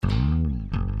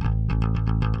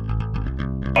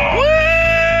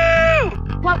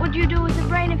What would you do with a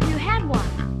brain if you had one?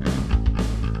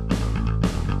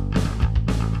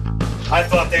 I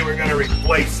thought they were going to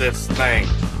replace this thing.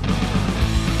 Mic'd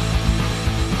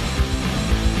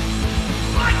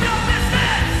Up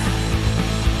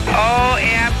Misfits!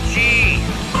 OMG!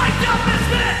 Mic'd Up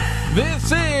Misfits!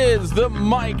 This is the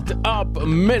Mic'd Up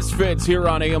Misfits here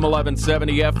on AM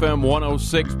 1170 FM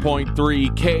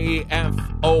 106.3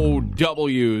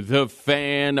 KFOW, the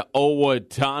Fan,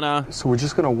 Owatonna. So we're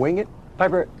just going to wing it?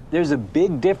 Piper, there's a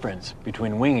big difference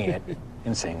between winging it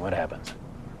and seeing what happens.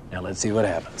 Now let's see what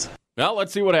happens. Well,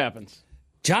 let's see what happens.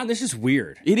 John, this is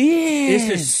weird. It is.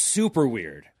 This is super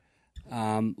weird.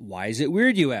 Why is it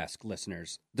weird, you ask,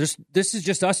 listeners? This is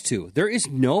just us two. There is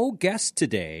no guest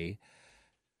today.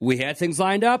 We had things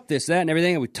lined up, this, that, and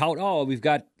everything, and we tout, we've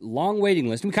got long waiting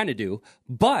list. We kind of do.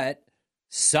 But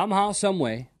somehow, some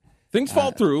way, things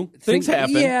fall through. Things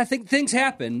happen. Yeah, things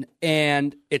happen,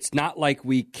 and it's not like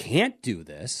we can't do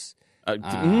this. We're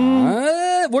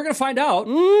going to find out.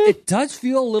 It does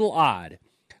feel a little odd.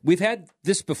 We've had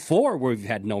this before where we've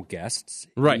had no guests.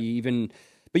 Right.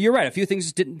 But you're right. A few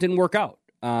things didn't work out.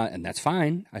 And that's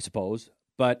fine, I suppose.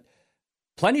 But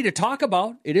plenty to talk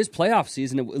about. It is playoff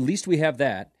season. At least we have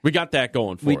that. We got that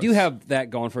going for us. We do have that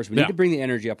going for us. We need to bring the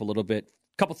energy up a little bit.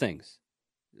 Couple things.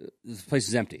 This place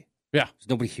is empty. Yeah. There's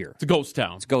nobody here. It's a ghost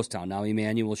town. It's a ghost town. Now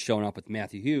Emmanuel's showing up with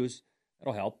Matthew Hughes.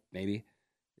 That'll help, maybe.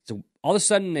 It's all of a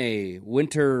sudden a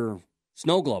winter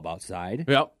snow globe outside.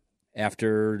 Yep.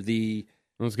 After the...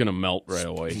 It was going to melt right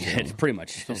away. Yeah, pretty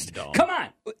much. So dumb. Come on!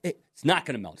 It's not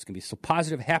going to melt. It's going to be so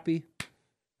positive, happy.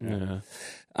 Yeah.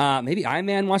 Maybe Iron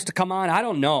Man wants to come on. I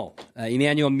don't know.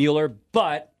 Emmanuel Mueller.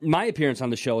 But my appearance on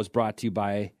the show is brought to you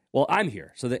by... Well, I'm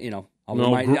here. So that,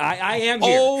 I am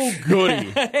here. Oh,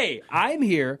 goody. Hey, I'm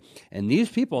here. And these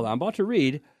people that I'm about to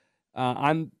read,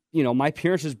 my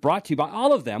appearance is brought to you by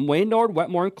all of them, Wayne Nord,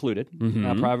 Wetmore included,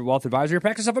 Private Wealth Advisor,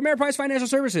 practice of Ameriprise Financial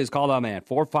Services. Call them at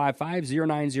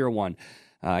 455-0901.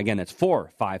 Again, that's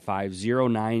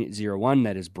 455-0901.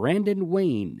 That is Brandon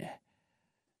Wayne,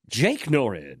 Jake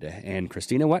Norrid, and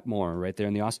Christina Wetmore right there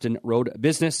in the Austin Road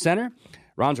Business Center.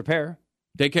 Ron's Repair.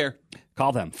 Take care.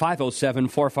 Call them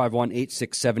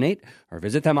 507-451-8678 or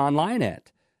visit them online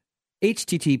at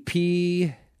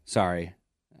http. Sorry,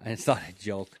 I thought I'd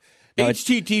joke. No,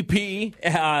 http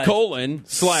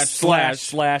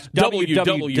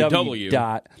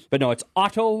www. But no, it's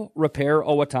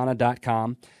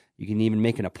autorepairoatana.com. You can even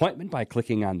make an appointment by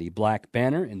clicking on the black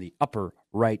banner in the upper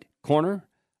right corner.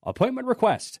 Appointment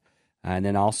request. And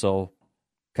then also,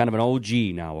 kind of an OG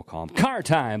now, we'll call them, Car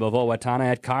Time of Owatonna.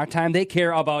 At Car Time, they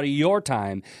care about your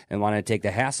time and want to take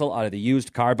the hassle out of the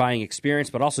used car buying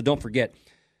experience. But also, don't forget,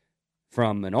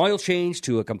 from an oil change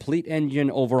to a complete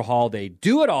engine overhaul, they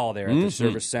do it all there at the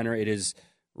service center. It is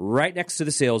right next to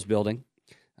the sales building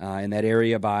in that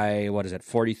area by,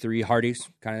 43 Hardee's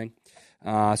kind of thing.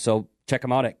 So check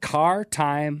them out at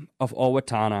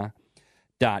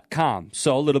cartimeofowatonna.com.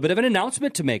 So a little bit of an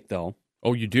announcement to make, though.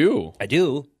 Oh, you do? I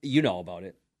do. You know about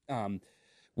it.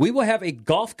 We will have a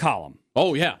golf column.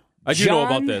 Oh, yeah. I do know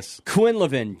about this.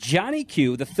 Quinlivan, Johnny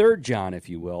Q, the third John, if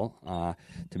you will,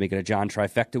 to make it a John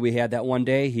trifecta. We had that one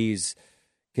day. He's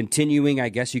continuing, I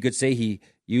guess you could say. He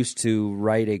used to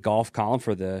write a golf column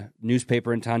for the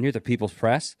newspaper in town here, the People's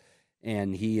Press,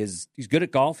 and he's good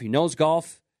at golf. He knows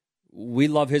golf. We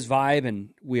love his vibe, and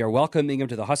we are welcoming him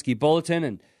to the Husky Bulletin,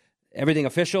 and everything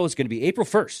official is going to be April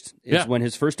 1st is when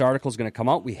his first article is going to come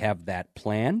out. We have that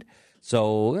planned.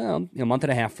 So a month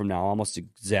and a half from now, almost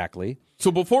exactly. So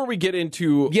before we get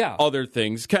into other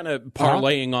things, kind of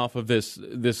parlaying off of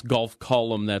this golf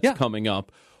column that's coming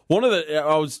up, one of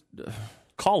the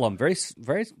column, very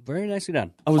very very nicely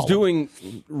done. I was doing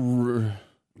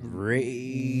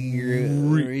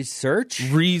research,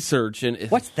 and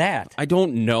what's that? I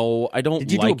don't know. I don't.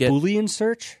 Did you like do a Boolean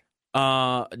search?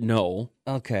 No.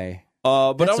 Okay.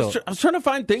 But I was trying to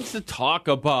find things to talk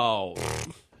about.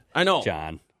 I know,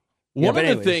 John. One of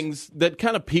the things that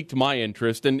kind of piqued my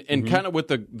interest, and kind of with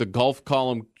the golf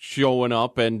column showing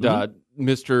up, and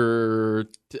Mr.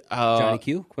 Johnny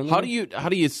Q. Quinlivan? How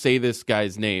do you say this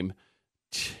guy's name?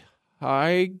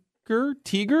 Tiger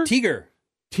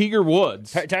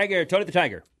Woods.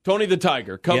 Tony the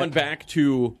Tiger coming back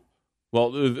to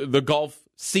the golf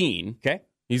scene. Okay,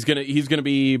 he's gonna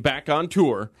be back on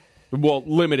tour. Well,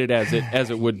 limited as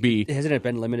it would be. Hasn't it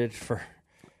been limited for?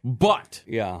 But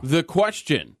the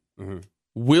question.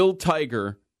 Will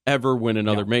Tiger ever win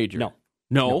another major?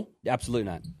 No,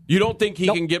 absolutely not. You don't think he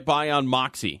can get by on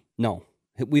Moxie? No.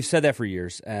 We've said that for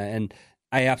years, and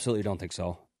I absolutely don't think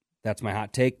so. That's my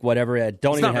hot take. Whatever. It's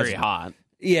not very hot.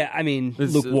 Yeah, I mean,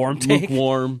 lukewarm take.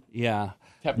 Lukewarm. Yeah.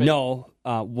 Tepid? No.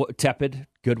 Tepid.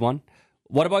 Good one.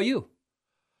 What about you?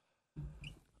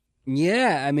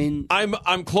 Yeah, I mean,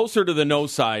 I'm closer to the no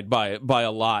side by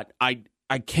a lot. I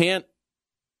can't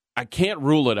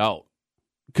rule it out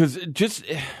because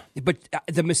but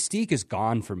the mystique is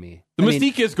gone for me. The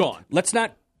mystique is gone. Let's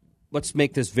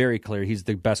make this very clear. He's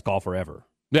the best golfer ever.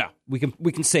 Yeah, we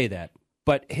can say that.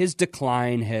 But his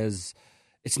decline it's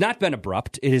not been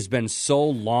abrupt. It has been so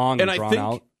long and drawn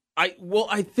out.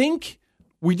 I think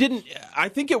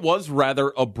it was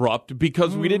rather abrupt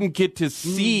because we didn't get to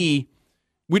see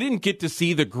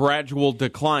the gradual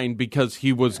decline because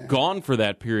he was gone for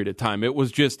that period of time. It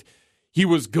was just he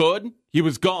was good, he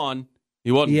was gone,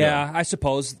 he wasn't good. I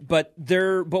suppose. But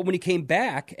when he came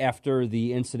back after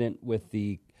the incident with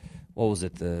the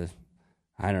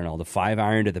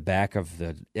 5-iron to the back of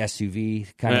the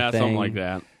SUV kind of thing. Something like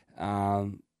that.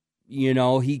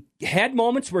 He had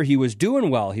moments where he was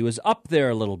doing well. He was up there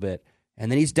a little bit,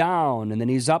 and then he's down, and then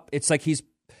he's up. It's like his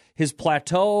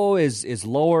plateau is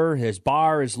lower, his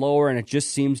bar is lower, and it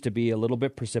just seems to be a little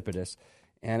bit precipitous.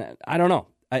 And I don't know.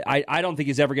 I don't think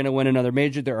he's ever going to win another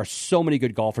major. There are so many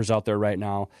good golfers out there right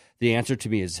now. The answer to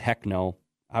me is heck no.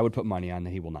 I would put money on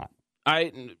that he will not.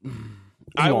 I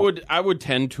would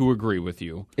tend to agree with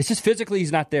you. It's just physically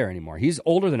he's not there anymore. He's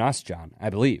older than us, John, I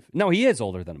believe. No, he is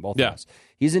older than both of us.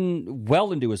 He's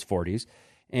well into his 40s,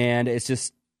 and it's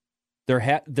just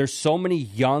there's so many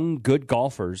young, good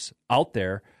golfers out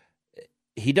there.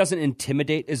 He doesn't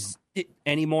intimidate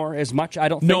anymore as much, I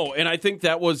don't think. No, and I think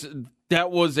that was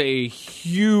a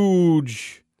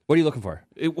huge... What are you looking for?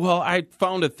 I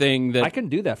found a thing that... I can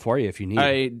do that for you if you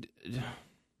need.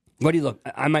 What do you look?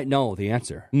 I might know the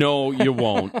answer. No, you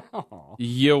won't.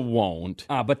 You won't.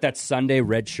 But that Sunday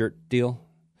red shirt deal.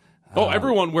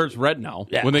 Everyone wears red now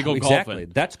when they go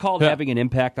golfing. That's called having an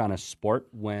impact on a sport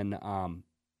when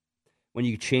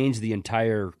you change the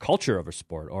entire culture of a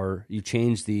sport, or you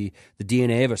change the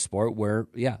DNA of a sport where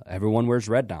everyone wears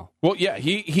red now. Well, yeah,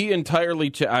 he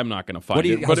entirely. I'm not going to find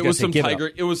it, but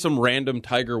it was some random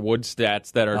Tiger Woods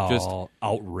stats that are just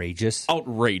outrageous.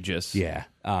 Outrageous. Yeah.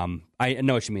 I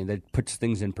know what you mean. That puts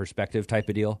things in perspective type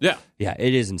of deal. Yeah. Yeah,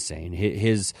 it is insane.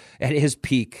 At his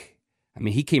peak, I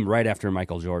mean, he came right after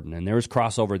Michael Jordan, and there was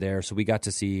crossover there, so we got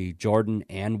to see Jordan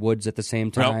and Woods at the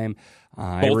same time.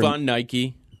 Both on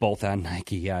Nike. Both on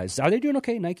Nike, yeah. Are they doing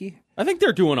okay, Nike? I think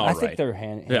they're doing all right. I think they're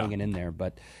hanging in there.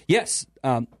 But, yes,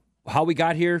 how we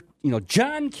got here,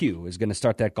 John Q is going to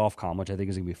start that golf column, which I think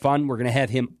is going to be fun. We're going to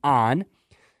have him on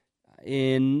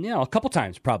in a couple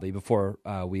times probably before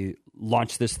we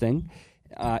launch this thing.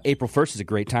 April 1st is a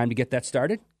great time to get that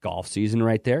started. Golf season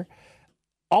right there.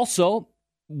 Also,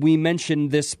 we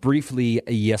mentioned this briefly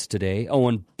yesterday.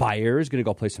 Owen Beyer is going to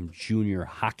go play some junior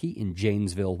hockey in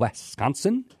Janesville,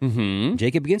 Wisconsin. Mm-hmm.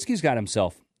 Jacob Ginski's got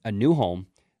himself a new home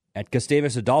at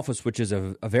Gustavus Adolphus, which is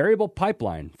a variable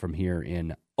pipeline from here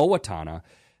in Owatonna.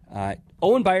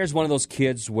 Owen Beyer is one of those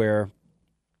kids where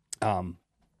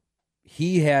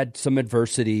he had some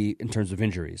adversity in terms of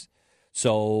injuries.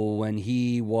 So when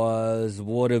he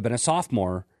would have been a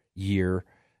sophomore year,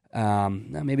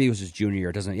 maybe it was his junior year.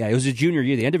 It was his junior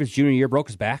year. The end of his junior year, broke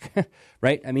his back,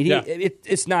 right? I mean,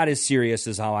 it's not as serious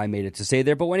as how I made it to say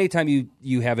there, but anytime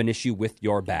you have an issue with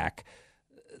your back,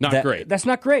 that's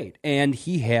not great. And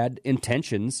he had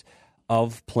intentions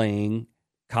of playing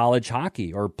college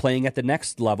hockey or playing at the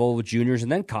next level with juniors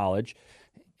and then college,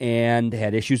 and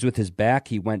had issues with his back.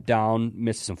 He went down,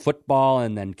 missed some football,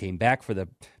 and then came back for the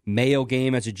Mayo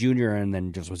game as a junior, and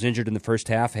then just was injured in the first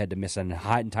half, had to miss an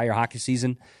entire hockey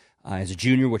season as a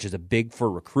junior, which is a big for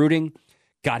recruiting.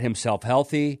 Got himself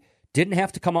healthy. Didn't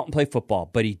have to come out and play football,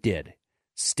 but he did.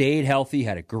 Stayed healthy,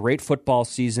 had a great football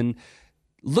season.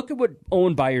 Look at what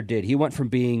Owen Beyer did. He went from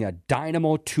being a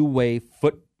dynamo two-way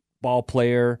football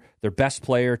player, their best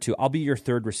player, to I'll be your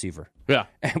third receiver. Yeah.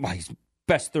 And he's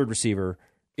best third receiver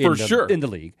in the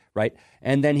league, right?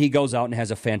 And then he goes out and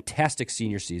has a fantastic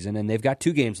senior season, and they've got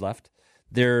 2 games left.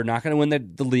 They're not going to win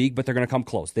the league, but they're going to come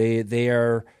close. They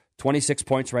are 26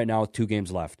 points right now with 2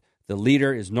 games left. The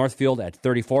leader is Northfield at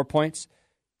 34 points.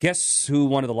 Guess who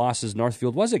one of the losses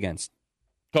Northfield was against?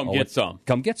 Come get some.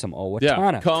 Owatonna.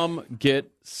 Yeah, come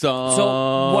get some.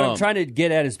 So what I'm trying to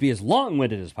get at is be as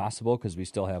long-winded as possible because we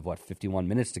still have, 51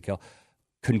 minutes to kill.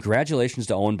 Congratulations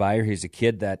to Owen Beyer. He's a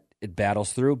kid that it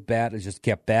battles through. Just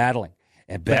kept battling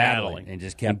and battling and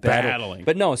just kept battling.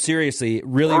 But no, seriously,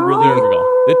 really. There we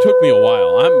go. It took me a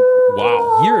while.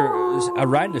 You're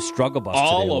riding a struggle bus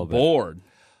today a little aboard. Bit.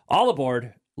 All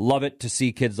aboard. Love it to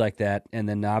see kids like that. And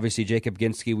then obviously Jacob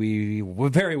Ginski, we were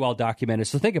very well documented.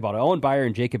 So think about it. Owen Beyer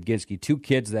and Jacob Ginski, 2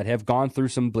 kids that have gone through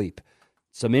some bleep.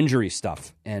 some injury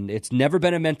stuff, and it's never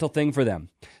been a mental thing for them.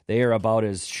 They are about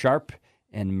as sharp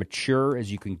and mature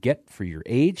as you can get for your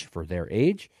age, for their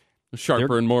age.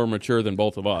 Sharper and more mature than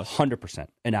both of us. 100%,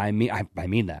 and I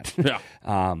mean that.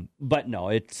 Yeah. But no,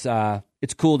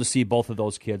 it's cool to see both of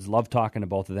those kids. Love talking to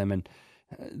both of them, and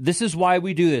this is why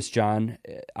we do this, John.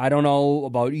 I don't know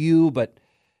about you, but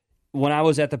when I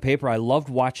was at the paper, I loved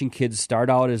watching kids start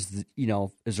out as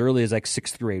early as like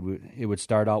 6th grade. It would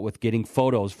start out with getting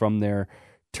photos from their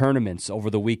tournaments over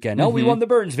the weekend. Mm-hmm. Oh, we won the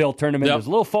Burnsville tournament. Yep. There's a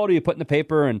little photo you put in the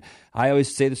paper, and I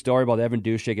always say the story about Evan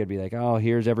Dushik. It'd be like, oh,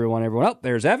 here's everyone. Oh,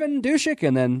 there's Evan Dushik.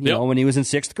 And then, you know, when he was in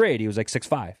 6th grade, he was like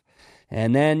 6'5".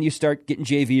 And then you start getting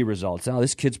JV results. Oh,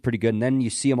 this kid's pretty good. And then you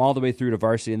see him all the way through to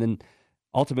varsity, and then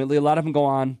ultimately a lot of them go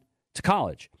on to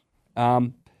college.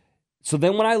 So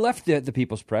then when I left the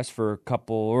People's Press for a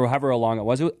couple, or however long it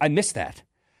was, I missed that.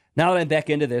 Now that I'm back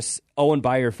into this, Owen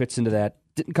Beyer fits into that.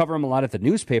 Didn't cover him a lot at the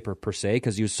newspaper per se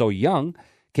because he was so young.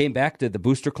 Came back to the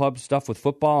Booster Club stuff with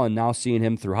football, and now seeing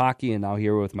him through hockey, and now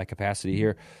here with my capacity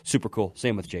here. Super cool.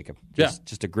 Same with Jacob.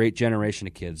 Just a great generation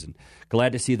of kids, and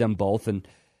glad to see them both. And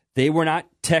they were not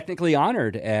technically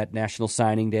honored at National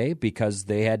Signing Day because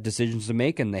they had decisions to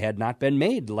make, and they had not been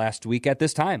made last week at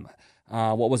this time.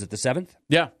 What was it, the 7th?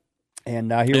 Yeah.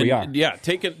 And here we are. Yeah,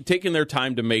 taking their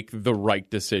time to make the right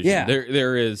decision. Yeah.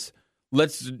 There is,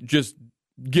 let's just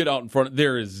get out in front.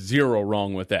 There is zero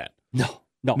wrong with that. No,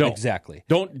 exactly.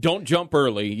 Don't jump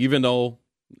early, even though,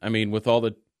 I mean, with all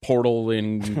the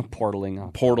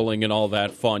portaling and all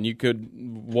that fun, you could,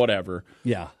 whatever.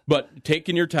 Yeah. But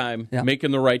taking your time,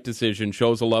 making the right decision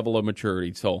shows a level of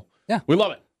maturity. So, we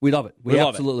love it. We love it. We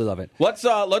absolutely love it.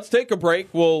 Let's take a break.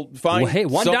 We'll find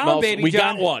one something down, else. baby. We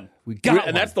John. got one.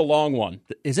 And that's the long one.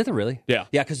 Is it really? Yeah.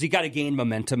 Yeah, because you got to gain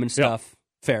momentum and stuff. Yeah.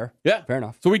 Fair. Yeah. Fair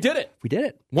enough. So we did it.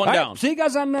 One all down. Right, see you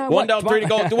guys on one down, 3 to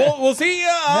go. We'll see you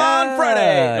on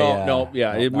Friday. No,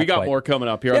 we got quite. more coming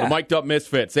up here on the Mic'd Up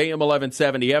Misfits. AM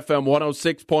 1170, FM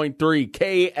 106.3,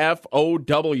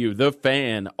 KFOW, The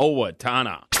Fan,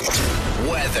 Owatonna.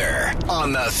 Weather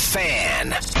on The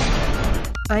Fan.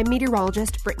 I'm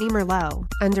meteorologist Brittany Merlot.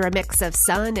 Under a mix of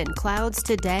sun and clouds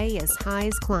today as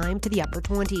highs climb to the upper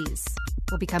 20s.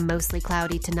 Will become mostly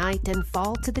cloudy tonight and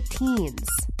fall to the teens.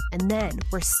 And then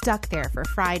we're stuck there for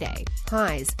Friday.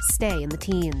 Highs stay in the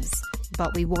teens.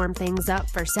 But we warm things up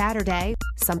for Saturday.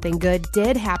 Something good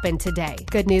did happen today.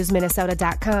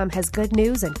 GoodNewsMinnesota.com has good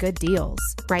news and good deals.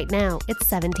 Right now, it's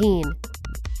 17.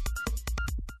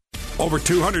 Over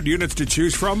 200 units to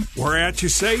choose from? Where at, you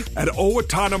say? At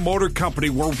Owatonna Motor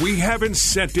Company, where we have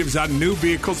incentives on new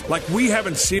vehicles like we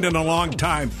haven't seen in a long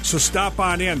time. So stop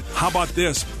on in. How about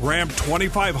this? Ram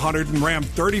 2500 and Ram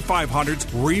 3500s,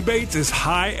 rebates as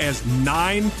high as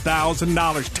 $9,000.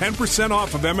 10%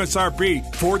 off of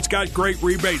MSRP. Ford's got great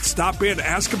rebates. Stop in.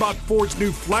 Ask about Ford's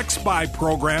new Flex Buy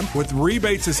program with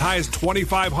rebates as high as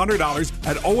 $2,500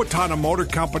 at Owatonna Motor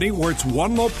Company, where it's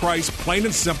one low price, plain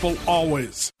and simple,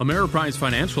 always. Ameriprise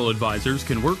Financial Advisors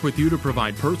can work with you to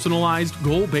provide personalized,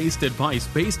 goal-based advice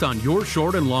based on your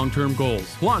short and long-term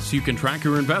goals. Plus, you can track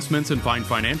your investments and find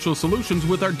financial solutions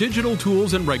with our digital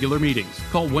tools and regular meetings.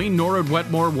 Call Wayne Norwood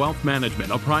Wetmore Wealth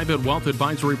Management, a private wealth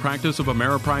advisory practice of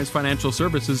Ameriprise Financial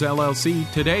Services, LLC,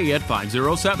 today at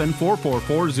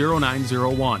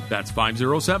 507-444-0901. That's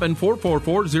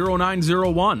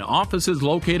 507-444-0901. Office is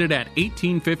located at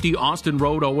 1850 Austin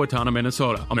Road, Owatonna,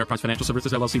 Minnesota. Ameriprise Financial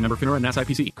Services, LLC, member FINRA and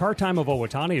SIPC. Car Time of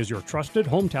Owatonna is your trusted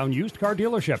hometown used car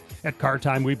dealership. At Car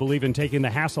Time, we believe in taking the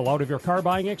hassle out of your car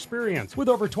buying experience. With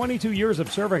over 22 years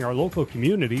of serving our local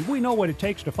community, we know what it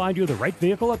takes to find you the right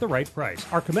vehicle at the right price.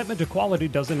 Our commitment to quality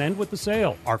doesn't end with the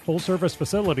sale. Our full-service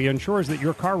facility ensures that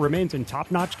your car remains in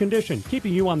top-notch condition,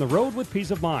 keeping you on the road with peace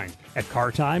of mind. At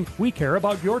Car Time, we care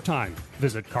about your time.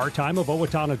 Visit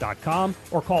cartimeofowatonna.com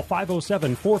or call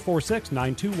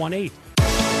 507-446-9218.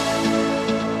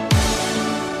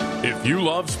 If you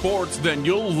love sports, then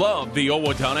you'll love the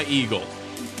Owatonna Eagles.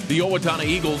 The Owatonna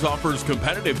Eagles offers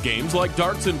competitive games like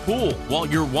darts and pool while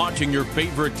you're watching your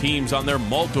favorite teams on their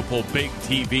multiple big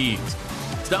TVs.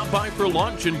 Stop by for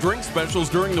lunch and drink specials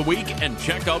during the week and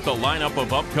check out the lineup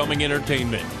of upcoming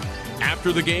entertainment.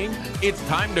 After the game, it's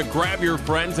time to grab your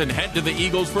friends and head to the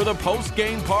Eagles for the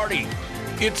post-game party.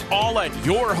 It's all at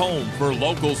your home for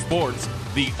local sports,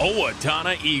 the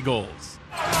Owatonna Eagles.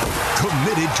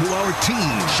 Committed to our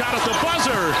team. Shot at the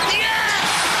buzzer.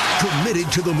 Yes! Committed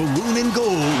to the maroon and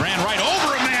gold. Ran right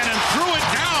over a man and threw it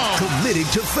down. Committed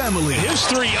to family.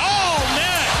 History all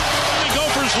net. The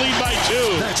Gophers lead by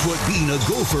 2. That's what being a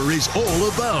Gopher is all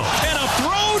about. And a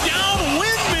throw down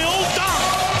windmill dunk.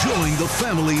 Join the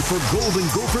family for Golden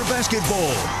Gopher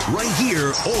basketball. Right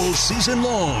here all season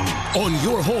long on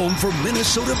your home for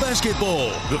Minnesota basketball.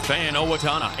 The Fan,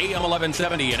 Owatonna, AM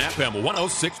 1170 and FM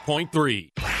 106.3.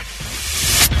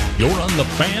 You're on The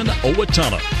Fan,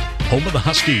 Owatonna, home of the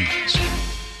Huskies.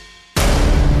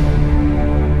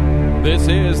 This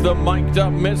is the Mic'd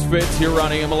Up Misfits here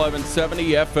on AM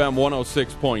 1170, FM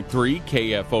 106.3,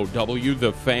 KFOW,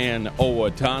 The Fan,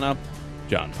 Owatonna.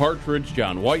 John Partridge,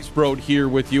 John Weisbrod here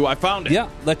with you. I found it. Yeah,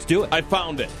 let's do it. I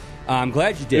found it. I'm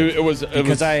glad you did. It was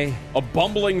a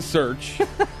bumbling search,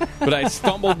 but I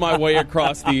stumbled my way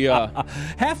across the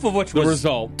half of which was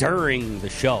result during the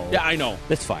show. Yeah, I know.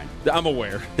 That's fine. I'm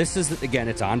aware. This is, again,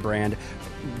 it's on brand.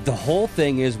 The whole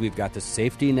thing is we've got the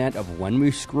safety net of when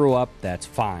we screw up, that's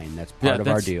fine. That's part of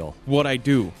our deal. What I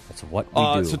do. That's what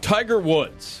we do. So Tiger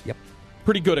Woods. Yep.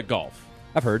 Pretty good at golf.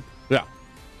 I've heard. Yeah.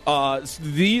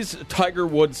 These Tiger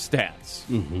Woods stats.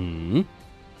 Mm-hmm.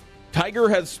 Tiger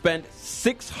has spent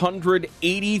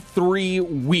 683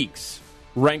 weeks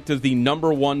ranked as the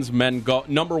number one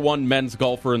men's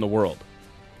golfer in the world.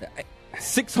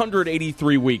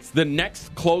 683 weeks. The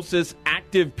next closest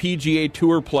active PGA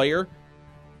Tour player,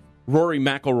 Rory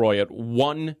McIlroy at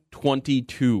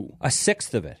 122. A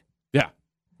sixth of it. Yeah.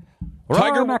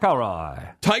 Rory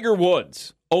McIlroy. Tiger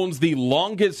Woods owns the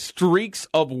longest streaks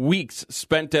of weeks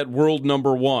spent at world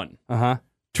number one.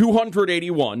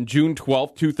 281, June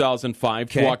 12th, 2005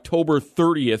 to October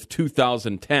 30th,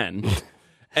 2010.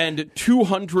 And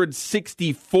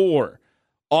 264,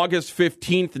 August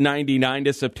 15th, 99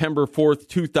 to September 4th,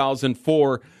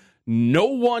 2004. No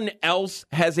one else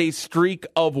has a streak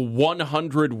of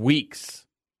 100 weeks.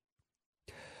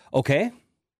 Okay.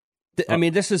 I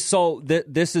mean, this is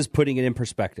this is putting it in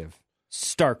perspective,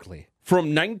 starkly.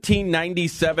 From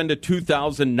 1997 to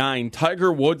 2009,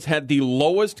 Tiger Woods had the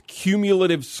lowest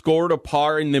cumulative score to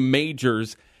par in the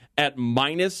majors at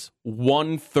minus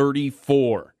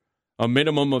 134, a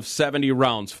minimum of 70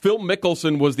 rounds. Phil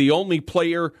Mickelson was the only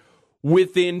player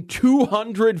within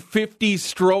 250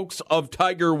 strokes of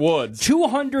Tiger Woods.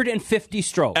 250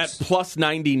 strokes. At plus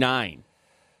 99.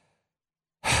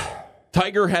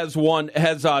 Tiger has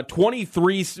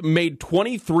made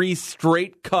 23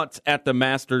 straight cuts at the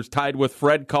Masters, tied with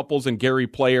Fred Couples and Gary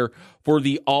Player for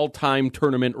the all-time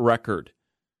tournament record.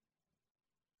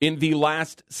 In the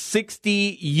last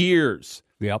 60 years.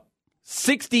 Yep.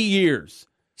 60 years.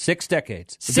 6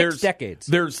 decades. Decades.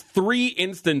 There's 3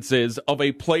 instances of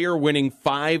a player winning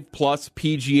 5+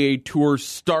 PGA Tour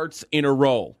starts in a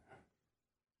row.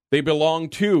 They belong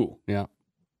to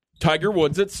Tiger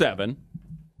Woods at 7.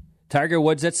 Tiger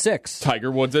Woods at 6. Tiger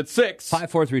Woods at 6.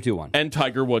 5, 4, 3, 2, 1. And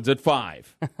Tiger Woods at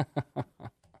 5.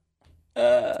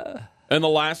 And the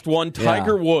last one,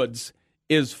 Tiger Woods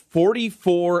is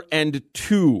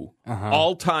 44-2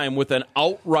 all time with an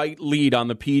outright lead on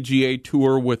the PGA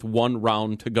Tour with 1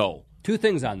 round to go. 2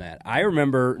 things on that. I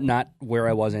remember not where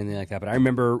I was, anything like that, but I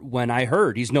remember when I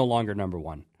heard he's no longer number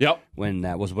one. Yep. When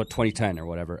that was, 2010 or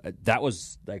whatever. That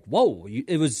was like, whoa.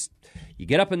 It was, you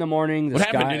get up in the morning. What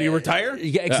happened? Did he retire?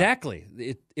 Yeah, exactly.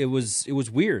 Yeah. It was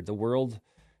weird. The world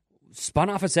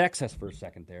spun off its axis for a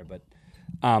second there. But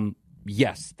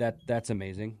yes, that's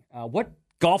amazing. What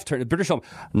golf tournament? British Open.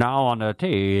 Now on the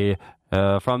tee.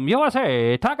 From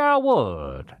USA, Tiger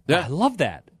Woods. Yeah. I love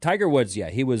that. Tiger Woods,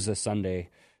 he was a Sunday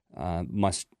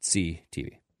must-see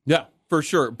TV. Yeah, for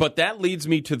sure. But that leads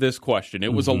me to this question.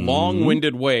 It was a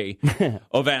long-winded way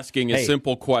of asking a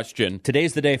simple question.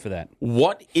 Today's the day for that.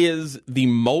 What is the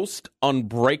most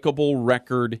unbreakable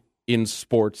record in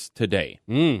sports today?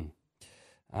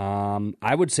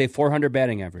 I would say 400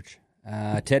 batting average.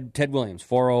 Ted Williams,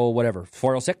 40 whatever,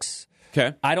 406.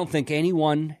 Okay. I don't think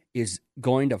anyone is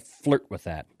going to flirt with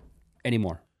that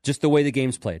anymore. Just the way the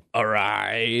game's played.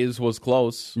 Arise was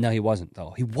close. No, he wasn't,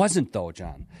 though.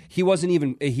 John. He wasn't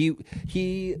even... I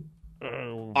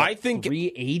think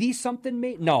 380 something,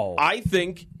 mate. No, I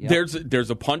think there's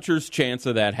a puncher's chance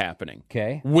of that happening.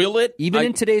 Okay, will it?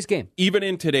 In today's game? Even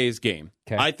in today's game,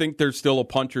 okay. I think there's still a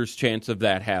puncher's chance of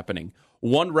that happening.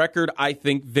 One record, I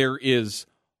think there is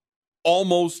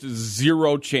almost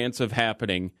zero chance of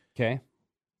happening. Okay,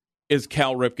 is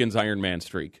Cal Ripken's Ironman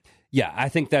streak? Yeah, I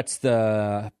think that's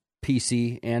the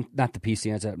PC and not the PC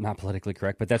answer, not politically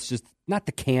correct, but that's just not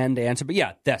the canned answer. But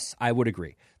yeah, I would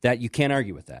agree that you can't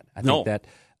argue with that. I think that.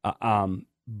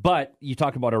 But you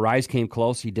talked about Arise came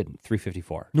close. He didn't.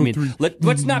 354. No, I mean,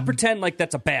 let's not pretend like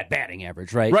that's a bad batting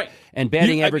average, right? Right. And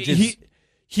batting average is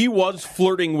he was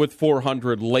flirting with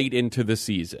 400 late into the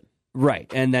season.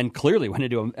 Right, and then clearly went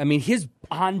into him. I mean, his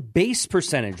on base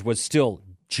percentage was still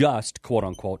just quote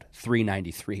unquote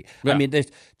 393. Yeah. I mean,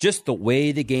 just the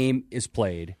way the game is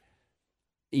played.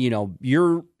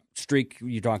 your streak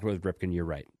you talked about with Ripken, you're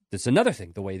right. That's another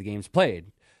thing, the way the game's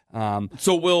played.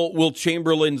 So will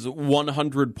Chamberlain's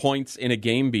 100 points in a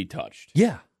game be touched?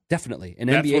 Yeah, definitely. And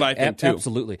that's NBA, what I think too.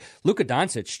 Absolutely. Luka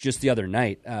Doncic just the other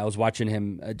night, I was watching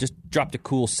him just dropped a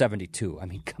cool 72. I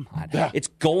mean, come on, it's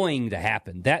going to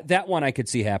happen. That one I could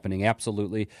see happening.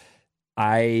 Absolutely.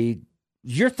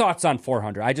 Your thoughts on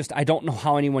 400? I don't know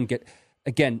how anyone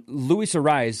again. Luis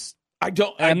Arise.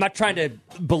 I'm not trying to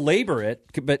belabor it,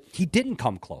 but he didn't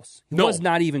come close. He was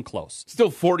not even close. Still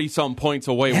 40-some points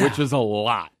away, which is a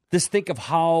lot. Just think of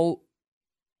how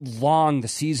long the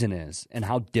season is and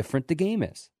how different the game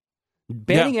is.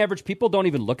 Batting average, people don't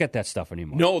even look at that stuff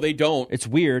anymore. No, they don't. It's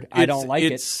weird. I don't like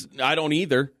it. I don't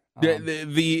either.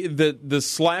 The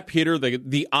slap hitter,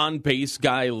 the on base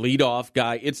guy, leadoff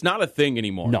guy, it's not a thing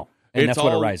anymore. No, and that's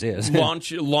what a rise is.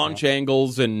 launch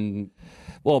angles and.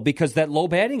 Well, because that low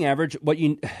batting average, what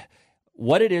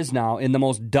it is now in the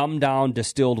most dumbed down,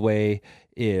 distilled way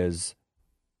is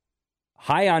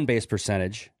high on base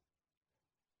percentage,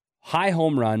 high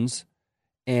home runs,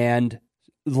 and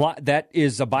that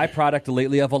is a byproduct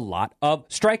lately of a lot of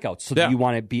strikeouts. So you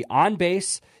want to be on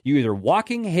base, you're either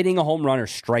walking, hitting a home run, or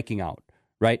striking out,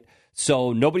 right?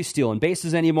 So nobody's stealing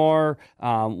bases anymore,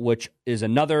 which is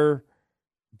another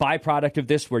byproduct of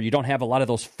this, where you don't have a lot of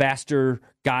those faster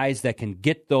guys that can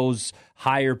get those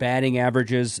higher batting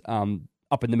averages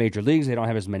up in the major leagues. They don't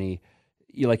have as many,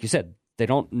 like you said, they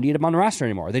don't need them on the roster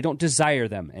anymore. They don't desire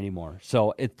them anymore.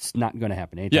 So it's not going to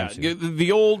happen anytime soon.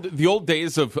 The old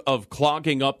days of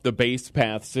clogging up the base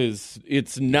paths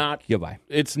it's not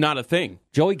a thing.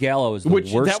 Joey Gallo is the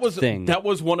worst thing. That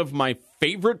was one of my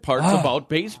favorite parts about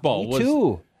baseball. Me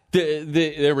too.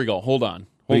 There we go. Hold on.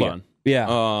 Yeah.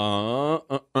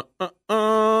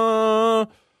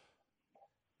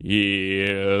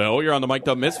 You're on the Mic'd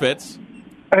Up Misfits.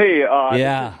 Hey,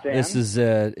 this is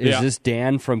this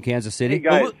Dan from Kansas City? Hey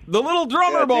guys. The little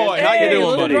drummer boy. How you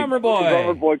doing, buddy? Drummer boy.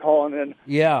 Drummer boy calling in.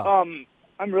 Yeah. I'm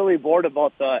really bored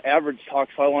about the average talk,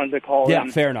 so I wanted to call in. Yeah,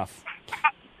 fair enough.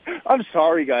 I'm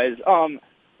sorry, guys.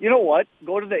 You know what?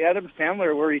 Go to the Adams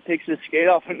Sandler where he takes his skate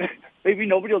off, and maybe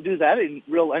nobody will do that in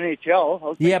real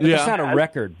NHL. Yeah, but that's not a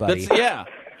record, buddy.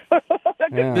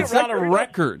 It's not a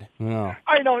record. No.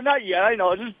 I know, not yet. I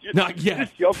know, just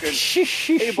joking.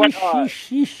 Hey, but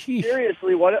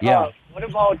seriously, what about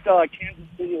Kansas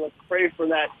City? Let's pray for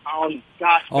that town.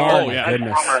 Gosh darn,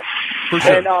 goodness. For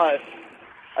sure. And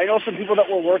I know some people that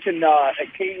were working at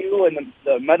KU and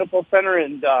the medical center,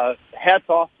 and hats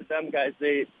off to them guys.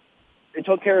 They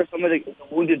took care of some of the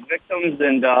wounded victims,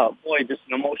 and boy, just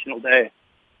an emotional day.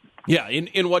 Yeah,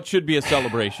 in what should be a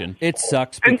celebration. It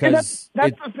sucks because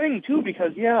and that's the thing too.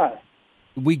 Because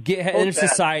we get in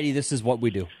society. This is what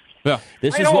we do. Yeah,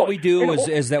 this is what we do.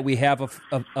 Is that we have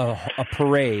a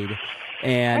parade,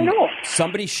 and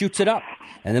somebody shoots it up,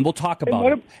 and then we'll talk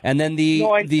about it. And then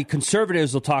the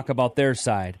conservatives will talk about their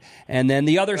side, and then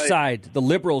the other side, the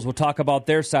liberals, will talk about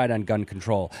their side on gun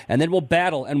control, and then we'll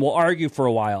battle and we'll argue for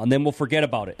a while, and then we'll forget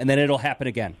about it, and then it'll happen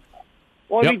again.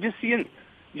 Well, I mean, just seeing.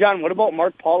 John, what about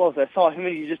Mark Paulos? I saw him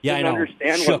and he just didn't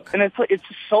understand. And it's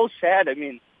just so sad. I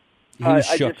mean,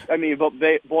 shook. But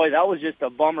boy, that was just a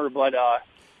bummer. But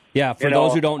for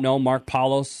those who don't know, Mark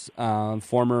Paulos,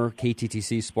 former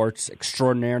KTTC sports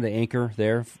extraordinaire, the anchor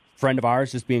there, friend of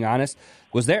ours, just being honest,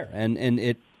 was there,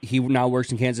 and he now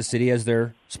works in Kansas City as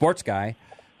their sports guy.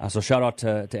 So shout out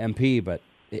to MP, but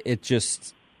it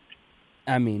just,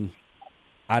 I mean,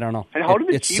 I don't know. And how did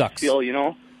the Chiefs sucks. feel?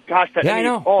 Gosh, I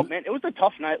know. Oh man, it was a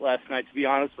tough night last night. To be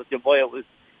honest with you, boy, it was.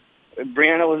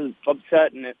 Brianna was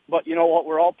upset, but you know what?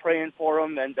 We're all praying for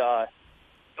him, and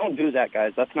don't do that,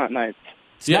 guys. That's not nice.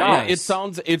 It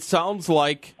sounds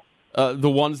like the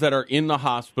ones that are in the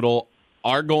hospital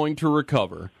are going to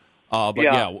recover.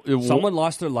 Someone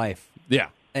lost their life. Yeah,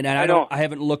 and I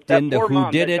haven't looked into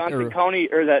who did it.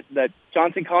 That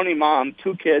Johnson County mom,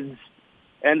 2 kids,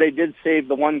 and they did save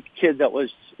the one kid that was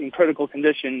in critical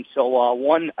condition. So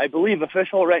one, I believe,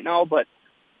 official right now, but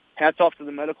hats off to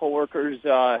the medical workers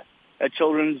at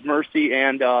Children's Mercy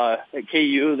and at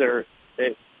KU.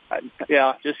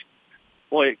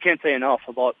 Can't say enough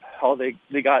about how they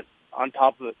got on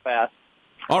top of it fast.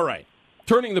 All right.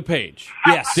 Turning the page.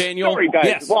 Yes. Daniel. Sorry, guys.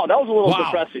 Yes. Wow, that was a little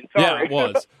depressing. Sorry. Yeah,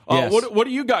 it was. What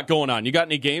do you got going on? You got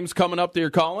any games coming up that you're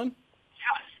calling?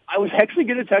 I was actually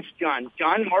going to text John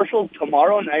Marshall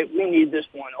tomorrow night. We need this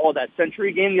one. Oh, that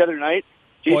Century game the other night.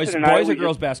 Boys or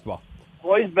girls basketball?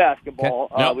 Boys basketball.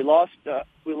 Okay. Yep.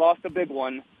 We lost a big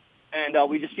one, and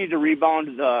we just need to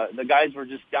rebound. The guys were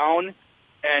just down,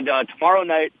 and tomorrow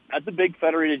night at the big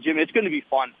Federated Gym, it's going to be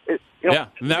fun.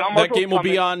 That game will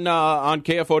be on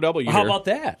KFOW. How about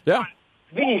that? Yeah.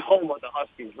 the home of the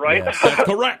Huskies, right? Yes. That's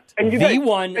correct. And you The guys,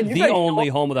 one, and you the guys only show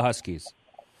up, home of the Huskies.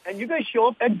 and you guys show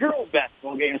up at girls'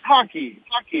 basketball games, hockey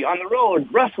on the road,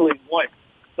 wrestling. Boy,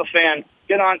 the fan,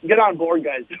 get on board,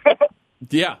 guys.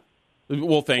 Yeah.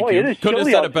 Well, thank Boy, you. it is Couldn't have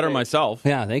chilly said out it better today. myself.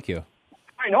 Yeah, thank you.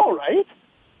 I know, right?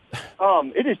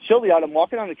 It is chilly out. I'm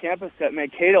walking on the campus at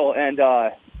Mankato, and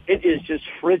it is just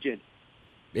frigid.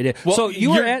 It is. Well, so you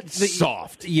were you're at the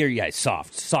soft.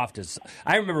 Soft as.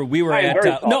 I remember we were I am at.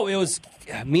 very soft. No, it was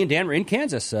me and Dan were in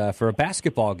Kansas for a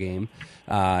basketball game,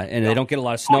 and they don't get a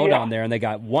lot of snow down there, and they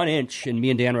got 1 inch, and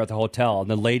me and Dan were at the hotel, and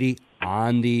the lady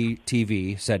on the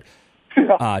TV said,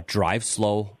 "Drive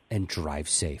slow and drive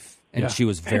safe." And she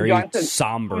was very Johnson,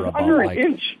 somber it was about under an like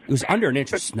inch. it was under an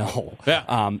inch of snow.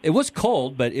 Yeah. It was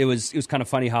cold, but it was kind of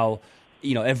funny how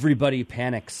everybody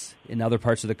panics in other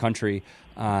parts of the country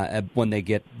when they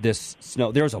get this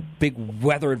snow. There was a big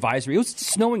weather advisory. It was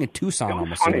snowing in Tucson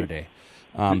almost the other day.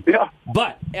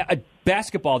 But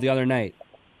basketball the other night,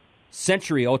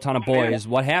 Century Owatonna boys.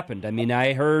 What happened? I mean,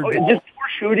 I heard Just poor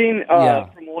shooting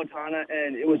from Owatonna,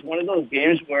 and it was one of those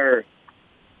games where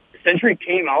Century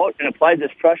came out and applied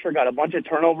this pressure, got a bunch of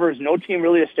turnovers. No team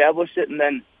really established it, and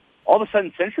then all of a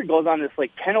sudden Century goes on this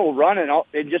 10-0 run, and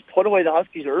they just put away the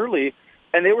Huskies early,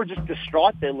 and they were just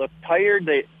distraught. They looked tired.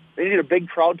 They need a big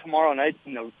crowd tomorrow night.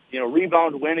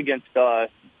 Rebound win against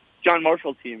John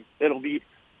Marshall team. It'll be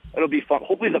fun.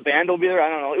 Hopefully the band will be there. I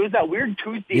don't know. It was that weird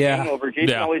Tuesday hangover.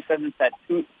 Jason always says it's that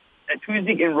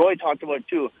Tuesday, and Roy talked about it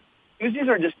too. Tuesdays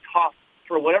are just tough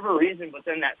for whatever reason, but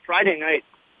then that Friday night,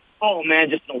 oh man,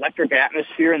 just an electric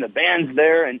atmosphere, and the band's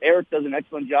there, and Eric does an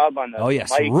excellent job on the mic.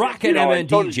 Rockin' and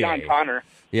so does MNDJ. John Connor.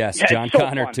 Yes, Yeah, John it's so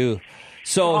Connor fun. too.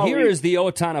 So Oh, here is the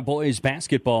Owatonna boys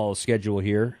basketball schedule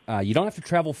here. You don't have to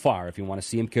travel far if you want to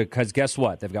see them, because guess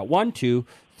what? They've got 1, 2,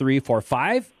 3, 4,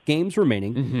 5 games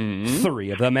remaining. 3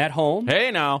 of them at home.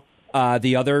 Hey, now.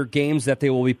 The other games that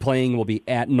they will be playing will be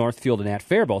at Northfield and at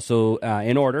Faribault. So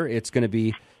in order, it's going to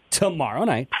be tomorrow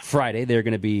night, Friday, they're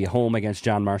going to be home against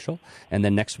John Marshall. And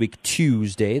then next week,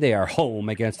 Tuesday, they are home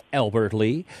against Albert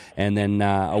Lee. And then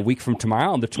a week from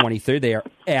tomorrow, on the 23rd, they are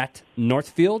at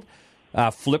Northfield.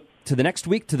 Flip to the next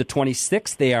week, to the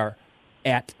 26th, they are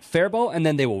at Faribault. And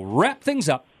then they will wrap things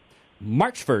up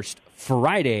March 1st,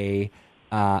 Friday,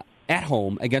 at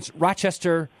home against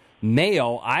Rochester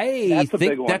Mayo. I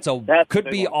think that's could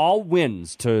be all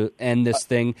wins to end this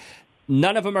thing.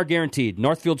 None of them are guaranteed.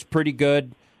 Northfield's pretty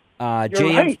good.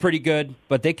 JM's pretty good,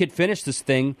 but they could finish this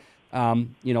thing,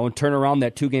 and turn around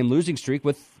that 2-game losing streak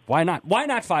with why not? Why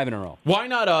not 5 in a row? Why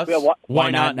not us? Yeah, why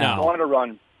not now? Go on a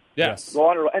run. Yes. Go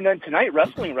on a run. And then tonight,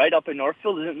 wrestling right up in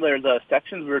Northfield. Isn't there the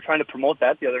sections? We were trying to promote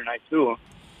that the other night, too.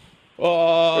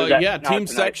 Team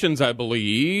sections, I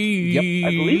believe. Yep.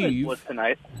 I believe it was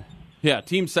tonight. Yeah,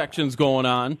 team sections going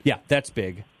on. Yeah, that's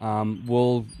big. We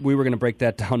were going to break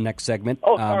that down next segment.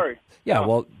 Oh, sorry. Yeah,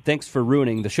 well, thanks for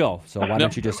ruining the show. So why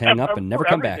don't you just hang up and never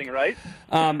come back? Right?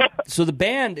 So the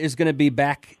band is going to be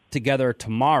back together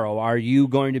tomorrow. Are you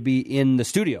going to be in the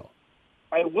studio?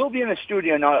 I will be in the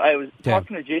studio now. I was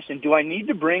talking to Jason. Do I need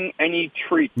to bring any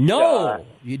treats? No.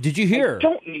 Did you hear? I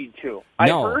don't need to.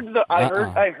 No.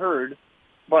 I heard,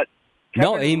 but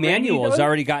no. Kevin Emmanuel has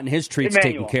already gotten his treats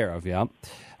taken care of. Yeah.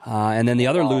 And then the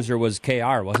other loser was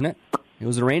KR, wasn't it? It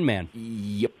was the Rain Man.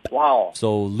 Yep. Wow.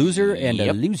 So loser and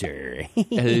a loser. I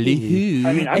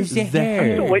mean, I'm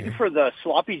still waiting for the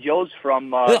Sloppy Joes from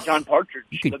John Partridge.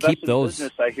 You could the best keep in those.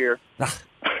 Business, I hear.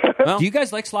 Do you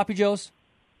guys like Sloppy Joes?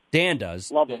 Dan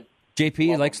does. Love them. JP,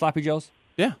 you like Sloppy Joes?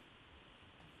 Yeah.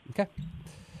 Okay.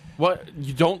 What?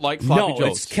 You don't like Sloppy Joes? No,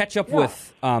 it's ketchup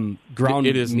with ground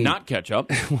It is meat. not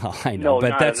ketchup. Well, I know, No, but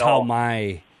not that's at how all.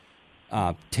 my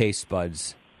taste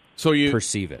buds So you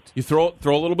perceive it. You throw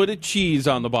a little bit of cheese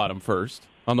on the bottom first,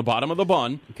 on the bottom of the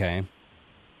bun. Okay.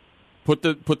 Put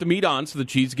the meat on so the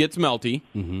cheese gets melty.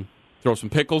 Mm-hmm. Throw some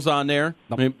pickles on there.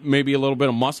 Maybe a little bit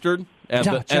of mustard. Add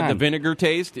the vinegar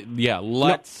taste. Yeah,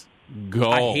 let's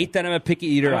go. I hate that I'm a picky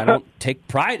eater. I don't take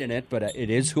pride in it, but it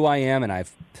is who I am. And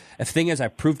the thing is,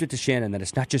 I've proved it to Shannon that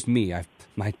it's not just me.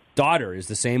 My daughter is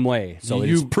the same way. So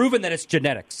it's proven that it's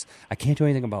genetics. I can't do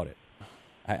anything about it.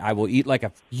 I will eat like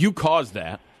a... You caused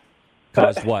that.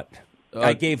 Caused what?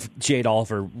 I gave Jade all of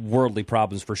her worldly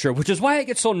problems for sure, which is why I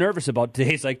get so nervous about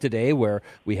days like today where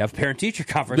we have parent-teacher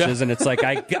conferences and it's like,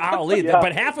 I'll leave. Yeah.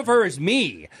 But half of her is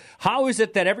me. How is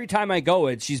it that every time I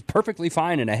go, she's perfectly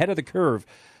fine and ahead of the curve?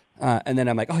 And then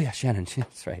I'm like, oh, yeah, Shannon,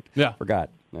 that's right. Yeah. Forgot.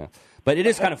 Yeah. But it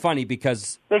is kind of funny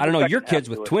because, I don't know, your kids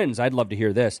with twins, I'd love to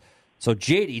hear this. So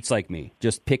Jade eats like me,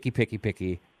 just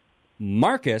picky.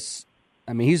 Marcus,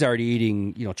 I mean, he's already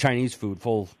eating, Chinese food,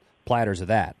 full platters of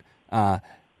that.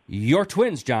 Your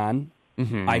twins, John,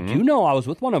 Mm-hmm. I do know I was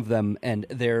with one of them, and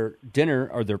their dinner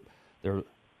or their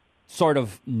sort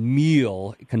of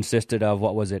meal consisted of,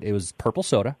 what was it? It was purple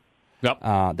soda. Yep.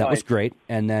 That was great.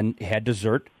 And then had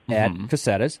dessert at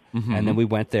Casetta's. And then we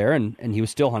went there, and he was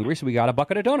still hungry, so we got a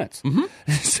bucket of donuts.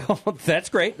 So that's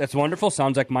great. That's wonderful.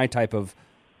 Sounds like my type of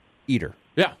eater.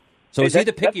 Yeah. So is he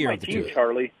the That's pickier my of the team, two?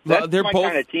 Charlie. Well, That's they're my both-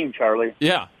 kind of team, Charlie.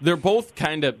 Yeah, they're both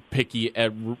kind of picky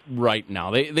right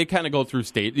now. They kind of go through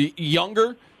stage.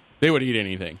 Younger, they would eat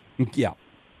anything. Yeah.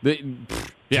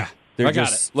 Yeah. They're I got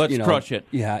just, it. Let's you know, crush it.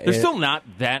 yeah, They're it- still not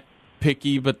that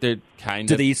picky, but they're kind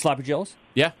Do of. they eat sloppy joes?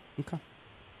 Yeah. Okay.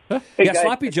 Hey, Yeah, guys,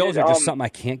 sloppy joes are um, just something I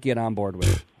can't get on board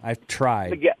with. I've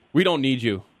tried. We don't need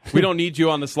you. We don't need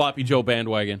you on the sloppy Joe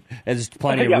bandwagon. There's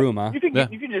plenty Yeah, of room, huh? You can, Yeah.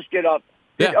 you can just get up.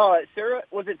 Did, Sarah,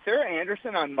 was it Sarah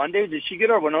Anderson on Monday? Did she get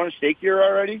our Winona State gear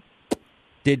already?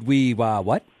 Did we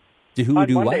what? Did who On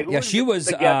do Monday, what? who Yeah, was she the was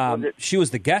guest? Was it- she was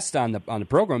the guest on the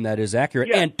program. That is accurate.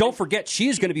 Yeah. And don't forget,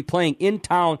 she's going to be playing in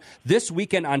town this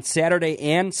weekend on Saturday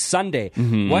and Sunday.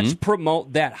 Let's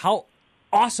promote that. How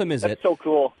awesome is it? That's so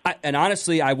cool. And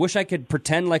honestly, I wish I could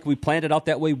pretend like we planned it out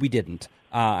that way. We didn't.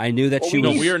 I knew that she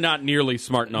was. No, we are not nearly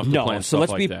smart enough to plan so stuff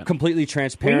let's like be that. completely We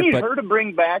transparent. need but her to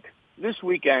bring back this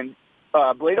weekend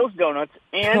Blado's Donuts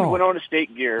and Winona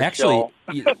State gear. actually,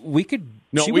 so. we could.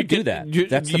 No, she we would do could- that.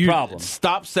 That's the problem.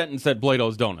 Stop sentence at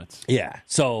Blado's Donuts. Yeah.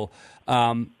 So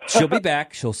she'll be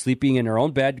back. She'll sleeping in her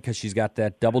own bed because she's got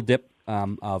that double dip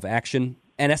of action.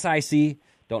 And SIC,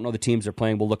 don't know the teams they're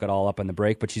playing. We'll look it all up on the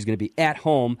break. But she's going to be at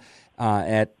home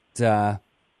at,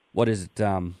 what is it,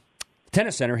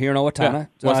 Tennis Center here in Owatonna.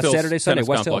 West Hills Saturday, Sunday. Tennis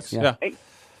West Complex. Hills. Yeah. Hey,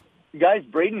 guys,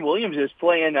 Braden Williams is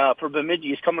playing for Bemidji.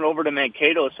 He's coming over to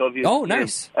Mankato. So if you,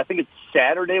 nice. I think it's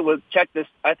Saturday. We'll check this.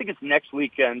 I think it's next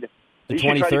weekend. The You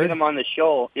should try to 23rd? get him on the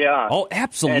show. Yeah. Oh,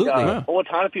 absolutely. And,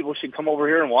 Owatonna people should come over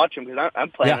here and watch him because I'm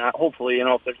planning on, hopefully,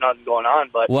 if there's nothing going on.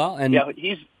 But Well, and- yeah,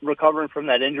 he's recovering from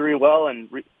that injury well and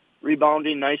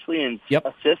rebounding nicely and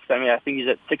assists. I mean, I think he's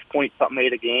at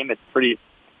 6-point-something a game. It's pretty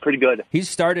good. He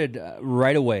started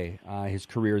right away. His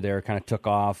career there kind of took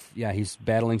off. Yeah, he's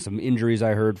battling some injuries.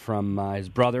 I heard from his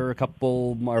brother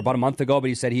about a month ago, but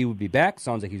he said he would be back.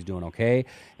 Sounds like he's doing okay.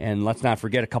 And let's not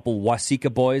forget a couple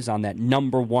Waseca boys on that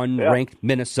number one ranked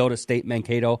Minnesota State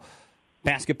Mankato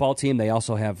basketball team. They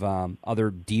also have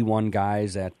other D1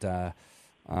 guys that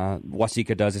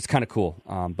Waseca does. It's kind of cool.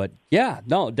 But yeah,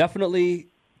 no, definitely.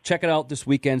 Check it out this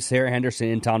weekend. Sarah Henderson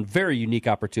in town. Very unique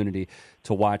opportunity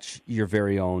to watch your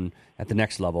very own, at the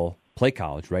next level, play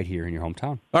college right here in your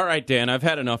hometown. All right, Dan, I've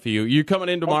had enough of you. You coming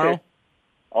in tomorrow? Okay.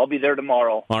 I'll be there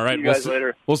tomorrow. All right. See you guys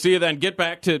later. We'll see you then.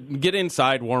 Get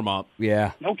inside, warm up.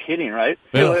 Yeah. No kidding, right?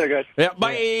 See you later, guys. Yeah,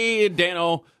 bye,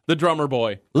 Dano, the drummer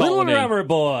boy. Little Calling in. drummer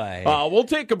boy. We'll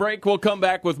take a break. We'll come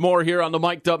back with more here on the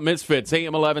Mic'd Up Misfits,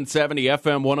 AM 1170,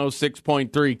 FM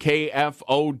 106.3,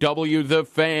 KFOW, The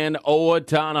Fan,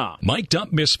 Owatonna. Mic'd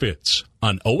Up Misfits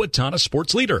on Owatonna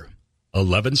Sports Leader,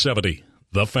 1170.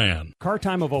 The Fan. Car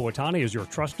Time of Owatonna is your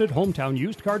trusted hometown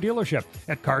used car dealership.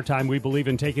 At Car Time, we believe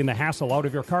in taking the hassle out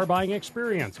of your car buying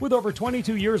experience. With over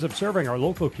 22 years of serving our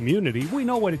local community, we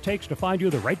know what it takes to find you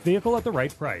the right vehicle at the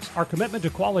right price. Our commitment to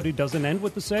quality doesn't end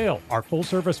with the sale. Our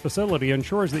full-service facility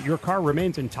ensures that your car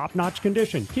remains in top-notch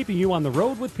condition, keeping you on the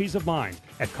road with peace of mind.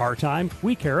 At Car Time,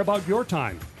 we care about your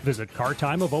time. Visit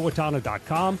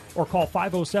cartimeofowatonna.com or call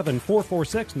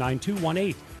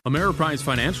 507-446-9218. Ameriprise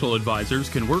Financial Advisors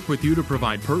can work with you to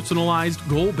provide personalized,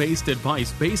 goal-based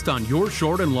advice based on your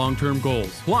short and long-term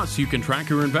goals. Plus, you can track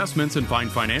your investments and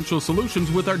find financial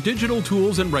solutions with our digital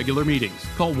tools and regular meetings.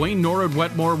 Call Wayne Norwood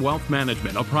Wetmore Wealth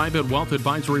Management, a private wealth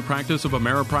advisory practice of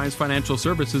Ameriprise Financial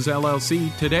Services, LLC,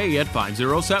 today at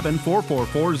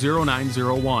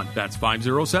 507-444-0901. That's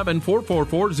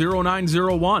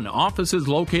 507-444-0901. Office is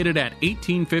located at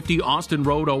 1850 Austin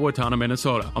Road, Owatonna,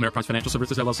 Minnesota. Ameriprise Financial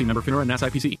Services, LLC, member FINRA and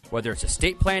SIPC. Whether it's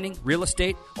estate planning, real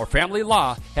estate, or family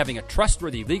law, having a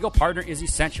trustworthy legal partner is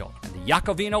essential, and the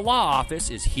Iacovino Law Office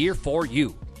is here for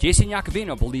you. Jason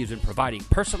Iacovino believes in providing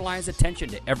personalized attention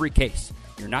to every case.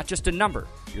 You're not just a number,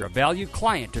 you're a valued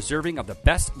client deserving of the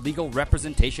best legal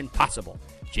representation possible.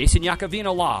 Jason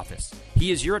Iacovino Law Office.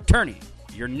 He is your attorney,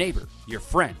 your neighbor, your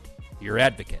friend, your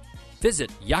advocate.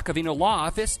 Visit Iacovino Law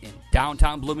Office in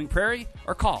downtown Blooming Prairie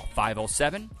or call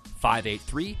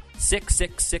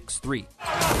 507-583-6663.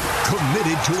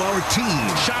 Committed to our team.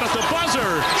 Shot at the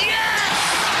buzzer.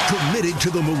 Yes! Committed to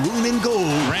the maroon and gold.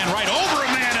 Ran right over a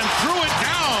man and threw it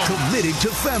down. Committed to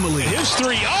family. His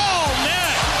three. Oh,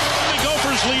 net. The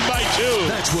Gophers lead by 2.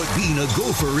 That's what being a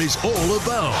Gopher is all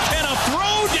about. And a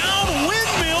throw down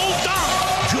windmill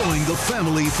dunk. Join Join the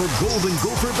family for Golden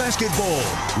Gopher basketball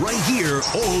right here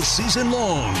all season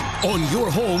long on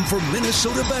your home for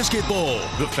Minnesota basketball.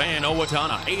 The Fan,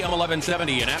 Owatonna, AM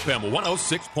 1170 and FM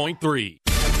 106.3.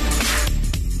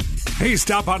 Hey,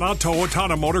 stop on out to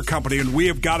Owatonna Motor Company, and we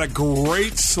have got a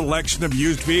great selection of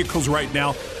used vehicles right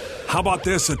now. How about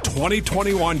this? A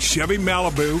 2021 Chevy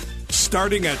Malibu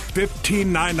starting at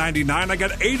 $15,999. I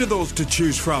got 8 of those to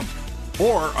choose from.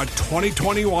 Or a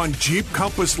 2021 Jeep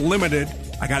Compass Limited.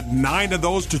 I got 9 of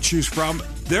those to choose from.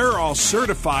 They're all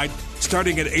certified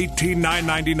starting at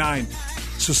 $18,999.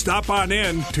 So stop on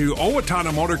in to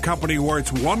Owatonna Motor Company, where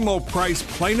it's one low price,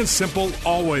 plain and simple,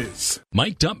 always.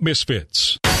 Mic'd Up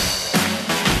Misfits.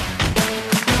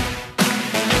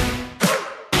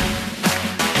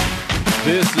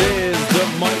 This is the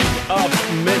Mic'd Up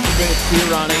Misfits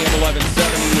here on AM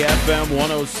 1170, FM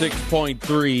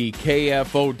 106.3,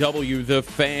 KFOW, The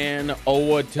Fan,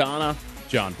 Owatonna.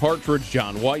 John Partridge,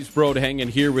 John Weisbrod hanging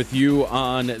here with you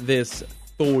on this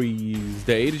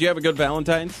Thursday. Did you have a good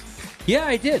Valentine's? Yeah,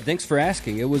 I did. Thanks for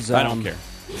asking. It was. I don't care.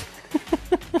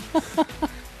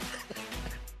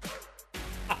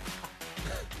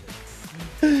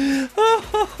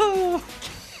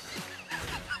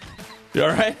 You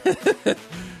all right?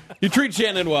 You treat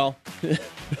Shannon well. I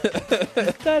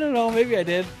don't know. Maybe I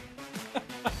did.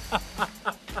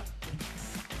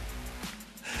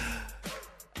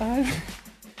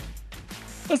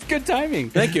 That's good timing.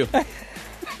 Thank you.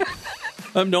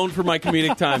 I'm known for my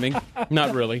comedic timing.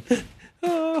 Not really.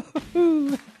 So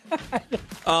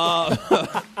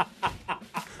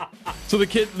the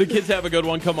kids have a good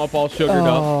one. Come up all sugared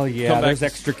up. Oh yeah, there's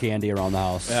extra candy around the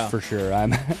house for sure.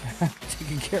 I'm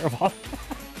taking care of all.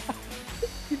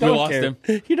 We lost him.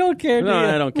 You don't care, do No, you?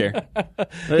 I don't care.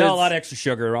 No, a lot of extra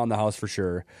sugar around the house for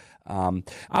sure.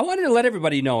 I wanted to let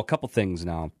everybody know a couple things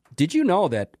now. Did you know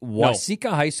that Waseca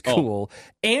High School,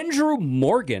 Andrew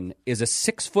Morgan is a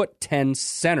 6'10"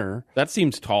 center? That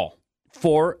seems tall.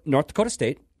 For North Dakota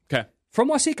State. Okay. From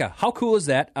Waseca. How cool is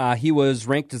that? He was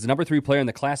ranked as the number 3 player in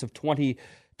the class of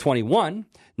 2021,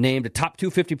 named a top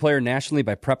 250 player nationally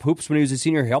by Prep Hoops when he was a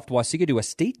senior. He helped Waseca do a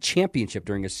state championship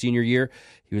during his senior year.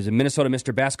 He was a Minnesota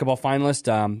Mr. Basketball finalist.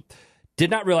 Did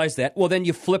not realize that. Well, then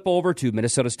you flip over to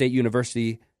Minnesota State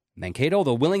University Mankato,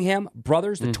 the Willingham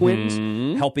brothers, the twins,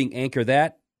 helping anchor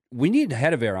that. We need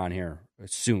Hedever on here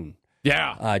soon.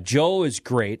 Yeah. Joe is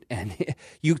great, and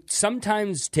you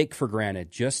sometimes take for granted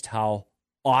just how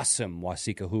awesome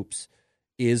Waseca Hoops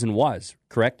is and was,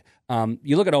 correct?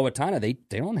 You look at Owatonna, they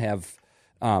don't have,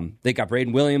 they got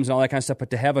Braden Williams and all that kind of stuff,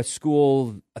 but to have a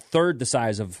school a third the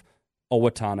size of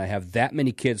Owatonna, have that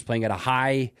many kids playing at a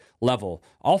high level,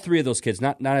 all 3 of those kids,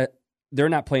 they're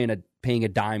not paying a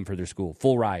dime for their school,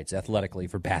 full rides athletically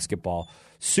for basketball.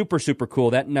 Super, super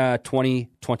cool. That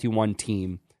 2021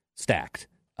 team stacked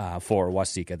for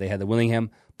Waseca. They had the Willingham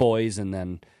boys and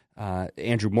then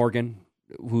Andrew Morgan,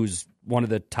 who's one of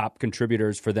the top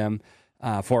contributors for them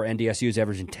for NDSU, is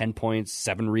averaging 10 points,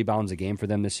 7 rebounds a game for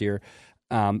them this year.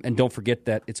 And don't forget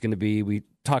that it's going to be, we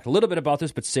talked a little bit about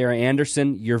this, but Sarah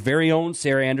Anderson, your very own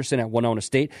Sarah Anderson at Winona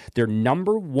State, their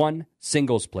number 1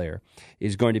 singles player,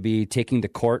 is going to be taking the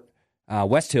court,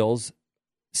 West Hills,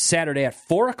 Saturday at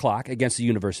 4 o'clock against the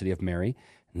University of Mary.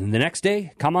 And the next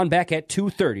day, come on back at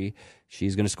 2:30.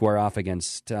 She's going to square off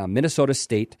against Minnesota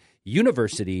State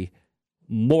University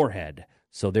Moorhead.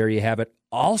 So there you have it.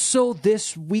 Also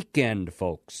this weekend,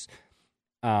 folks,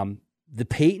 the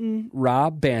Peyton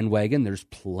Robb bandwagon, there's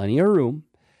plenty of room.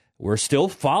 We're still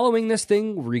following this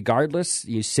thing regardless.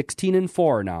 He's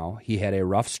 16-4 now. He had a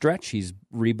rough stretch. He's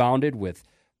rebounded with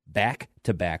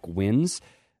back-to-back wins.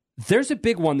 There's a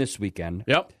big one this weekend.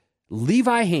 Yep.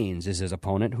 Levi Haynes is his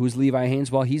opponent. Who's Levi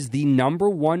Haynes? Well, he's the number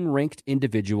 1 ranked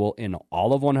individual in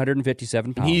all of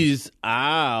 157 pounds. He's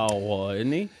Iowa,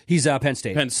 isn't he? He's Penn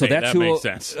State. Penn State, So that's that makes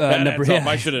sense.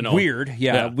 I should have known. Weird.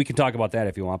 Yeah, we can talk about that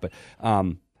if you want. But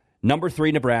number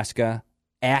 3, Nebraska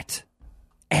at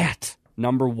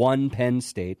number 1, Penn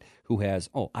State, who has,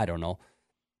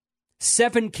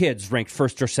 7 kids ranked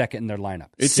first or second in their lineup.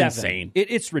 It's 7. insane.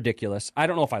 It's ridiculous. I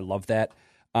don't know if I love that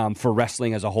for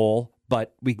wrestling as a whole,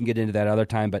 but we can get into that other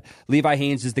time. But Levi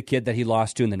Haynes is the kid that he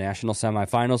lost to in the national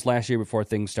semifinals last year before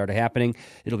things started happening.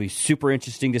 It'll be super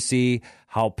interesting to see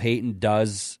how Peyton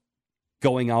does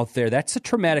going out there. That's a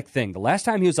traumatic thing. The last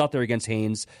time he was out there against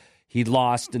Haynes, he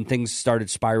lost and things started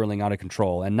spiraling out of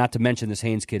control. And not to mention this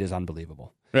Haynes kid is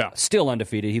unbelievable. Yeah. Still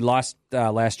undefeated. He lost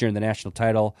last year in the national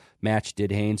title match,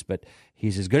 did Haynes, but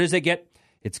he's as good as they get.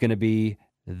 It's going to be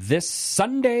this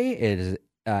Sunday. It is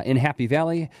in Happy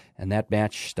Valley, and that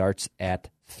match starts at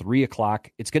 3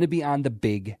 o'clock. It's going to be on the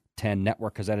Big Ten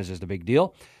Network because that is just a big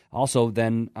deal. Also,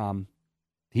 then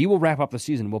he will wrap up the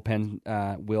season.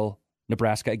 Will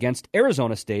Nebraska against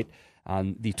Arizona State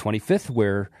on the 25th,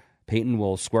 where Peyton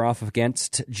will square off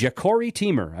against Ja'Cory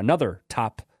Teamer, another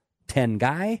top 10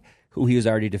 guy who he has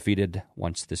already defeated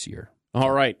once this year.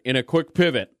 All right, in a quick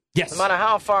pivot. Yes. No matter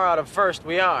how far out of first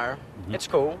we are, it's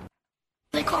cool.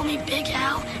 They call me Big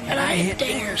Al, and I hit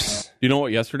dingers. You know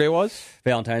what yesterday was?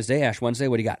 Valentine's Day, Ash Wednesday.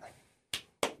 What do you got?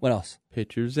 What else?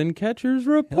 Pitchers and catchers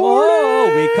report.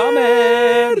 Oh, we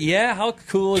coming. Yeah, how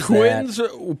cool is Twins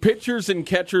pitchers and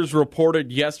catchers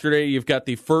reported yesterday. You've got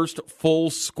the first full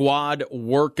squad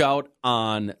workout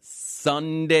on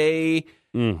Sunday.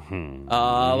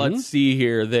 Let's see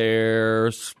here.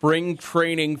 Their spring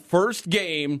training first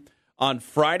game on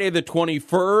Friday the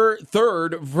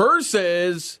 23rd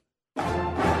versus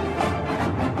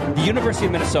the University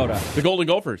of Minnesota, the Golden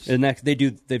Gophers. And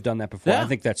they've done that before. Yeah. I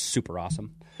think that's super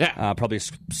awesome. Yeah, probably a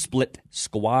split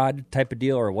squad type of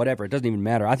deal or whatever. It doesn't even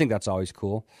matter. I think that's always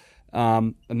cool.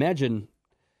 Imagine,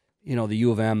 the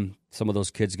U of M. Some of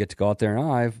those kids get to go out there and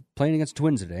I'm playing against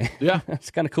Twins today. Yeah, it's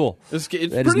kind of cool. It's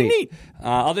pretty neat.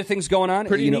 Other things going on.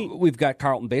 Neat. We've got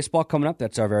Carleton baseball coming up.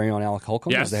 That's our very own Alec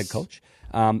Holcomb as the head coach.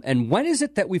 And when is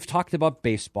it that we've talked about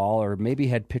baseball or maybe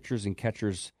had pitchers and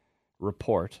catchers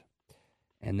report?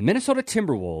 And the Minnesota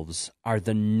Timberwolves are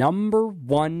the number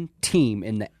one team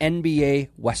in the NBA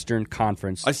Western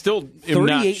Conference. I still am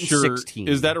not sure. 16.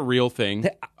 Is that a real thing?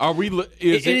 Are we?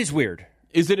 It is weird.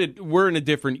 Is it? We're in a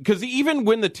different, because even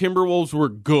when the Timberwolves were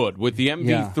good with the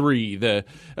MV3, the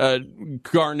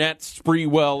Garnett,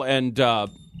 Sprewell, and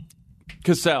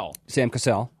Sam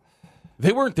Cassell,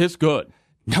 they weren't this good.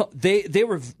 No, they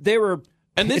were.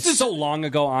 And this is so long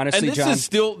ago, honestly, and this John. is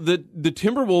still the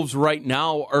Timberwolves right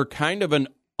now are kind of an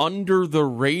under the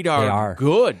radar. They are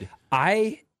good.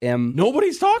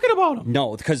 Nobody's talking about them.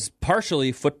 No, because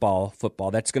partially football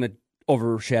that's going to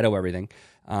overshadow everything,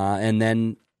 and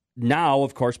then. Now,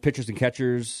 of course, pitchers and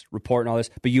catchers report and all this,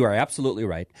 but you are absolutely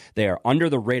right. They are under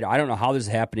the radar. I don't know how this is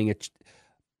happening.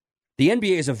 The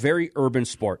NBA is a very urban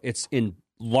sport. It's in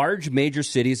large major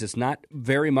cities. It's not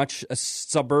very much a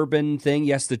suburban thing.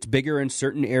 Yes, it's bigger in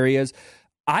certain areas.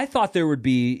 I thought there would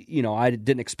be, I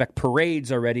didn't expect parades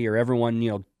already or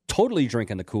everyone, totally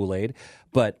drinking the Kool-Aid.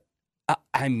 But,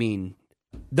 the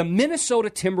Minnesota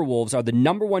Timberwolves are the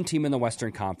number one team in the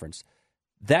Western Conference.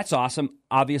 That's awesome.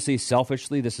 Obviously,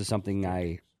 selfishly, this is something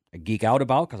I geek out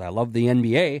about because I love the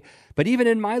NBA. But even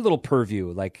in my little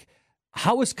purview,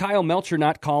 how is Kyle Melcher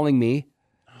not calling me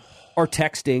or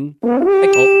texting?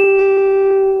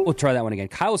 We'll try that one again.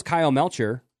 How is Kyle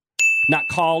Melcher not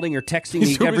calling or texting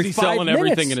me every 5 minutes? Selling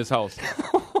everything in his house.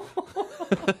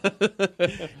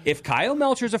 If Kyle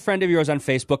Melcher's a friend of yours on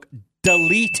Facebook,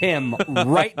 delete him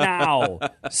right now.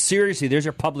 Seriously, there's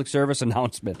your public service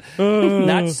announcement.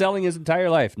 Not selling his entire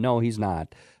life. No, he's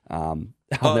not. So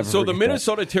the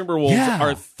Minnesota Timberwolves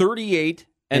are 38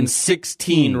 and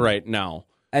 16 right now.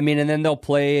 And then they'll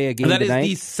play a game tonight. That is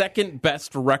the second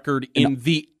best record in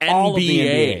the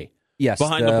NBA. Yes,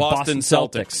 behind the Boston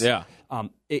Celtics. Yeah,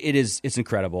 it's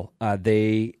incredible.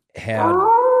 They had.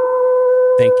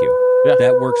 Thank you. Yeah.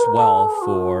 That works well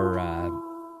for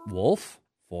Wolf,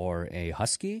 for a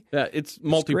Husky. Yeah, it's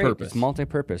multi-purpose. It's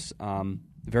multi-purpose.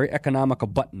 Very economical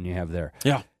button you have there.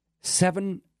 Yeah.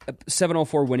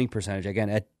 704 winning percentage.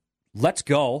 Again, let's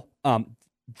go.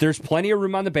 There's plenty of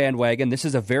room on the bandwagon. This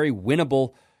is a very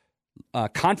winnable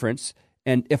conference.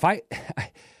 And if I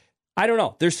don't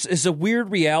know. It's a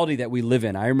weird reality that we live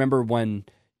in. I remember when...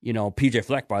 PJ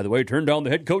Fleck, by the way, turned down the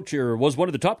head coach here, was one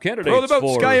of the top candidates. Throw the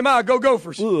boat, Sky Yama, go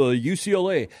Gophers.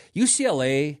 UCLA.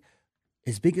 UCLA,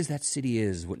 as big as that city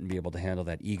is, wouldn't be able to handle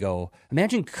that ego.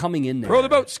 Imagine coming in there. Throw the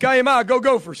boat, Sky Yama, go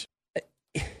Gophers.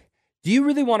 Do you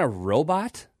really want a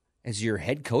robot as your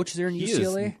head coach there in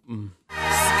UCLA?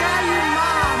 Sky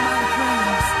Yama, my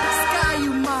friends. Sky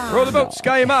Yama. Throw the boat,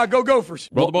 Sky Yama, go Gophers.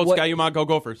 Roll the boat, Sky Yama, go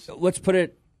Gophers. Let's put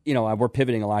it, we're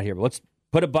pivoting a lot here, but let's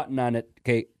put a button on it.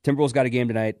 Okay, Timberwolves got a game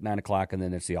tonight, 9 o'clock, and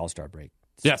then it's the All-Star break.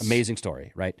 Yes. Amazing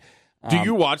story, right? Do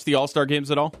you watch the All-Star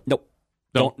games at all? Nope.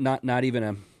 No. Not even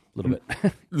a little bit.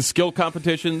 The skill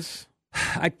competitions?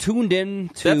 I tuned in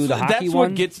to the hockey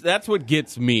one. That's what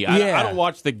gets me. Yeah. I don't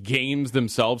watch the games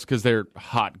themselves because they're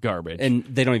hot garbage. And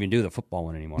they don't even do the football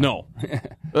one anymore. No.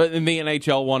 And the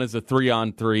NHL one is a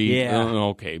 3-on-3. Yeah.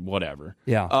 Okay, whatever.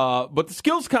 Yeah. But the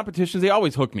skills competitions, they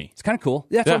always hook me. It's kind of cool.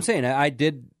 That's what I'm saying. I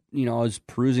did, I was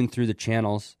perusing through the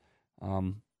channels,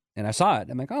 and I saw it.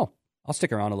 I'm like, oh, I'll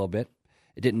stick around a little bit.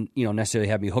 It didn't, necessarily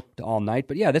have me hooked all night,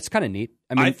 but yeah, that's kind of neat.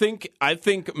 I think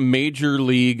Major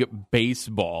League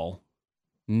Baseball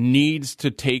needs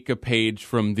to take a page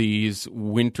from these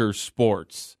winter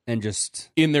sports and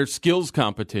just in their skills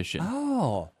competition.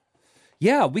 Oh,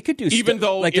 Yeah, we could do even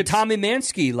though like the Tommy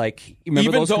Mansky, like you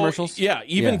remember those commercials? Yeah,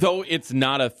 though it's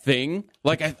not a thing.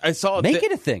 Like I saw it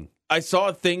a thing. I saw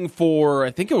a thing for,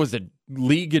 I think it was a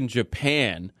league in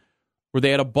Japan where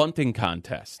they had a bunting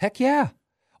contest. Heck yeah.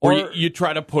 Or you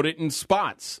try to put it in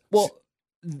spots. Well,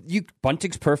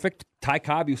 bunting's perfect. Ty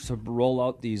Cobb used to roll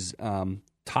out these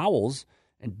towels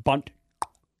and bunt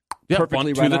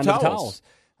perfectly right onto the towels.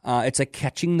 It's like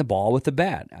catching the ball with the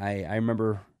bat. I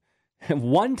remember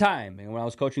one time when I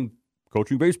was coaching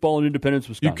baseball in Independence,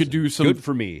 Wisconsin. You could do some... Good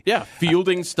for me. Yeah,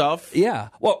 fielding stuff. Yeah.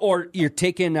 Well, or you're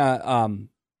taking... the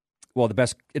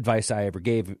best advice I ever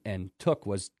gave and took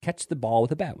was catch the ball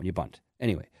with a bat when you bunt.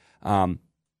 Anyway,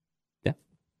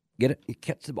 get it? You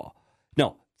catch the ball.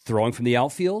 No, throwing from the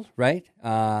outfield, right?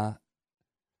 Yeah.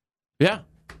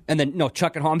 And then,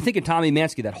 chuck it home. I'm thinking Tommy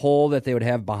Mansky, that hole that they would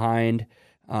have behind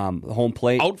the home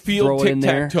plate. Outfield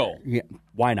tic-tac-toe. Yeah,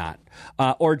 why not?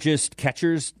 Or just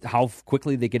catchers, how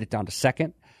quickly they get it down to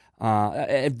second.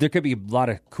 There could be a lot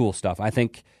of cool stuff. I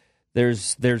think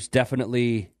there's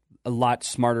definitely... a lot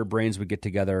smarter brains would get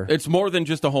together. It's more than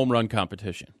just a home run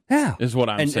competition. Yeah. Is what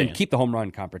I'm saying. And keep the home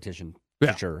run competition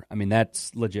for sure. I mean,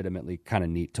 that's legitimately kind of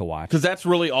neat to watch. Because that's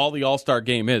really all the All-Star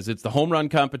game is. It's the home run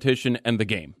competition and the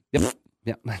game. Yep.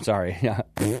 Yeah, sorry. Yeah,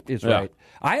 it's right.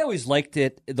 I always liked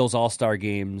those All-Star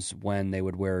games when they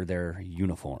would wear their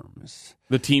uniforms.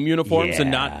 The team uniforms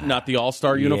and not the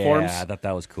All-Star uniforms? Yeah, I thought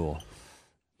that was cool.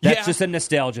 That's just a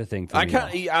nostalgia thing for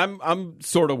me. I'm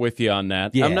sort of with you on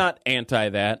that. Yeah. I'm not anti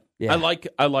that. Yeah.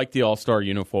 I like the All-Star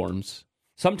uniforms.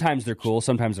 Sometimes they're cool.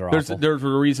 Sometimes they're awful. There's a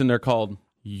reason they're called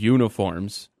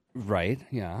uniforms. Right,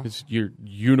 yeah. It's your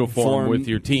uniform with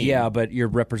your team. Yeah, but you're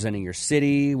representing your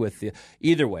city with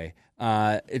either way.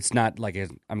 It's not like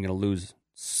I'm going to lose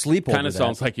sleep over that. Kind of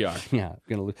sounds like you are. Yeah, I'm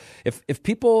going to lose. If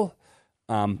people,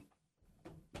 I'm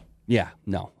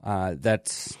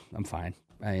fine.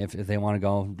 If they want to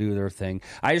go do their thing.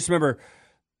 I just remember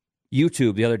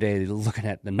YouTube the other day looking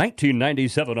at the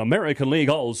 1997 American League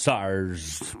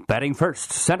All-Stars. Batting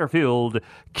first, center field,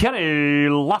 Kenny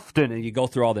Lofton. And you go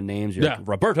through all the names. You're like,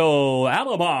 Roberto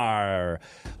Alomar.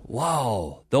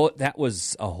 Whoa. That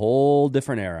was a whole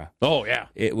different era. Oh, yeah.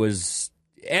 It was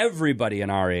everybody in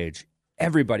our age,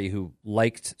 everybody who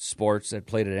liked sports, that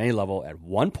played at any level, at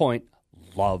one point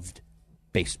loved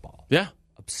baseball. Yeah.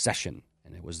 Obsession.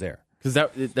 And it was there. Because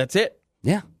that's it.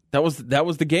 Yeah. That was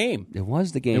the game. It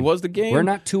was the game. It was the game. We're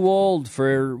not too old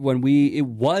for when it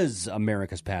was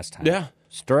America's pastime. Yeah.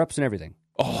 Stirrups and everything.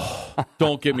 Oh,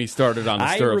 don't get me started on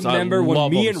the stirrups. I remember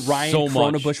when me and Ryan so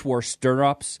Cronenbush wore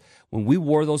stirrups, when we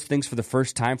wore those things for the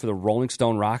first time for the Rolling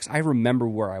Stone Rocks, I remember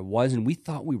where I was, and we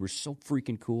thought we were so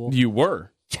freaking cool. You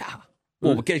were. Yeah.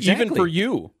 Well, exactly. Even for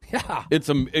you. Yeah.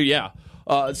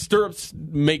 Stirrups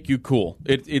make you cool.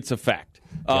 It's a fact.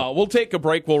 We'll take a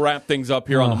break. We'll wrap things up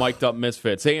here on the Mic'd Up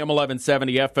Misfits. AM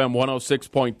 1170, FM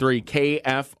 106.3,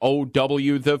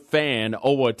 KFOW, The Fan,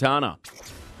 Owatonna.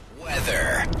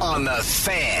 Weather on The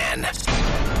Fan.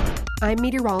 I'm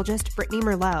meteorologist Brittany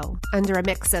Merlot. Under a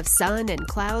mix of sun and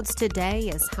clouds today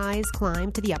as highs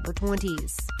climb to the upper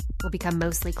 20s. Will become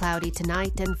mostly cloudy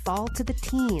tonight and fall to the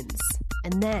teens.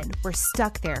 And then we're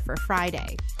stuck there for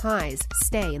Friday. Highs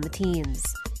stay in the teens.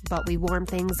 But we warm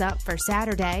things up for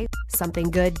Saturday. Something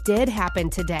good did happen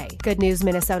today.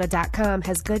 GoodNewsMinnesota.com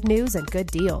has good news and good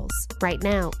deals. Right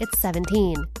now, it's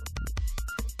 17.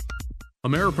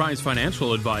 Ameriprise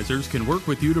Financial Advisors can work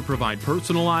with you to provide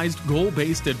personalized,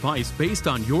 goal-based advice based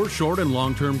on your short and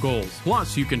long-term goals.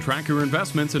 Plus, you can track your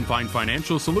investments and find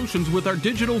financial solutions with our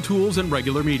digital tools and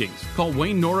regular meetings. Call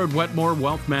Wayne Norwood Wetmore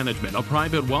Wealth Management, a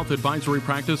private wealth advisory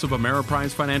practice of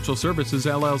Ameriprise Financial Services,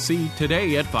 LLC,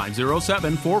 today at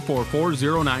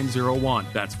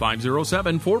 507-444-0901. That's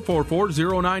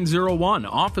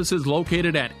 507-444-0901. Office is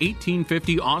located at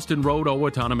 1850 Austin Road,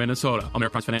 Owatonna, Minnesota.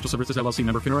 Ameriprise Financial Services, LLC,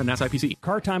 member FINRA and SIPC.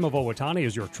 Car Time of Owatonna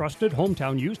is your trusted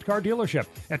hometown used car dealership.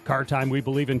 At Car Time, we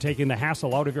believe in taking the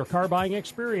hassle out of your car buying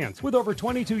experience. With over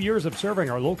 22 years of serving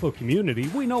our local community,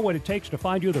 we know what it takes to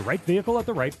find you the right vehicle at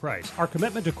the right price. Our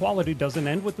commitment to quality doesn't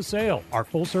end with the sale. Our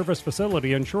full-service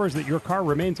facility ensures that your car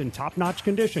remains in top-notch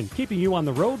condition, keeping you on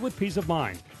the road with peace of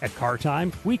mind. At Car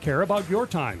Time, we care about your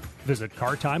time. Visit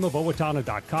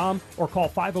cartimeofowatonna.com or call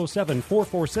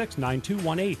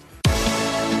 507-446-9218.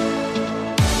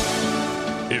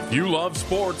 If you love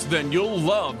sports, then you'll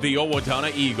love the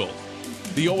Owatonna Eagles.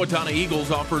 The Owatonna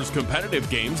Eagles offers competitive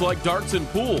games like darts and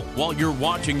pool while you're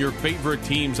watching your favorite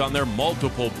teams on their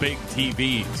multiple big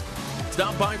TVs.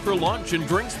 Stop by for lunch and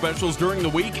drink specials during the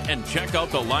week and check out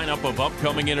the lineup of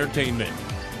upcoming entertainment.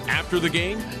 After the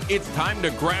game, it's time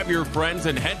to grab your friends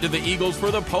and head to the Eagles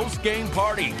for the post-game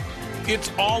party.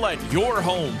 It's all at your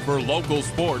home for local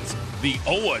sports, the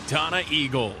Owatonna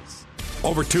Eagles.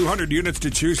 Over 200 units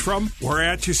to choose from? We're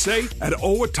at, you say? At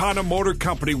Owatonna Motor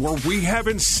Company, where we have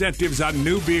incentives on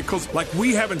new vehicles like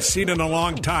we haven't seen in a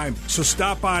long time. So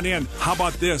stop on in. How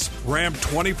about this? Ram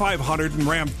 2500 and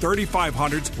Ram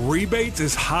 3500s, rebates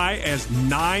as high as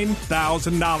 $9,000,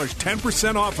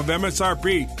 10% off of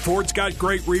MSRP. Ford's got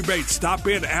great rebates. Stop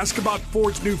in. Ask about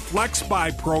Ford's new Flex Buy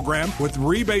program with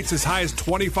rebates as high as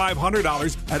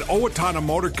 $2,500 at Owatonna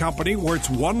Motor Company, where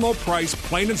it's one low price,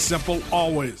 plain and simple,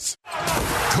 always.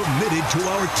 Committed to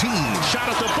our team. Shot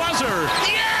at the buzzer.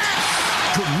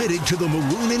 Yes! Committed to the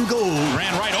maroon and gold.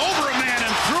 Ran right over a man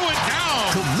and threw it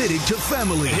down. Committed to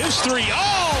family. His three.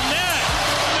 Oh, net.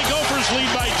 The Gophers lead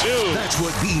by 2. That's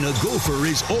what being a Gopher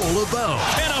is all about.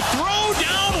 And a throw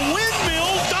down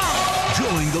windmill dunk.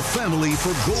 Join the family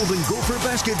for Golden Gopher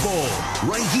basketball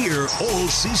right here all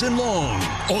season long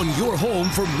on your home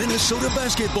for Minnesota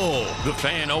basketball. The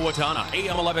Fan Owatonna,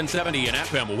 AM 1170 and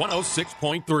FM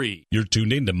 106.3. You're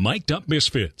tuned in to Mic'd Up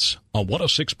Misfits on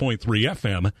 106.3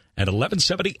 FM at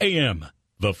 1170 AM.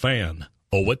 The Fan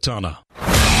Owatonna.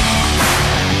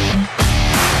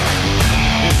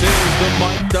 This is the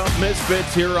Mic'd Up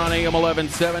Misfits here on AM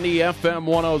 1170, FM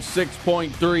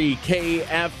 106.3,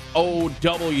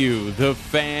 KFOW, The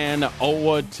Fan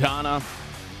Owatonna.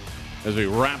 As we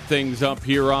wrap things up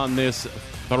here on this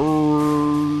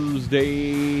Thursday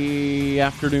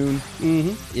afternoon.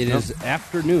 It is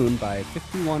afternoon by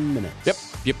 51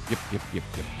 minutes. Yep.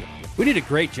 We did a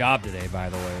great job today, by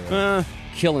the way.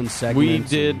 Killing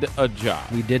segments. We did a job.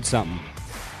 We did something.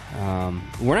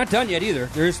 We're not done yet either.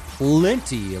 There's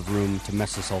plenty of room to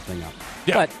mess this whole thing up.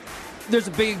 Yeah. But there's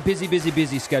a big,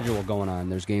 busy schedule going on.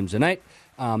 There's games tonight.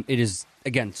 It is,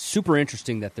 again, super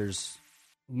interesting that there's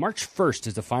March 1st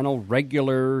is the final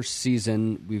regular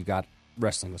season. We've got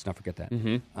wrestling. Let's not forget that.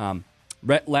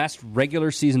 Last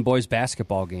regular season boys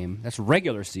basketball game. That's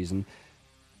regular season.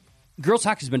 Girls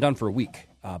hockey's been done for a week,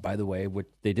 by the way.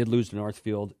 They did lose to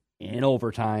Northfield in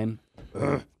overtime.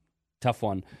 Tough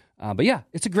one. But yeah,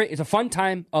 it's a fun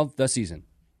time of the season.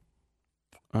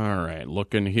 All right,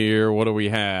 looking here. What do we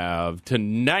have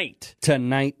tonight?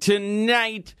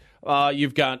 Tonight,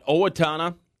 you've got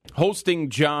Owatonna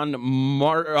hosting John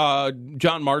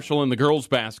Marshall in the girls'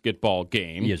 basketball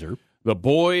game. Yes, sir. The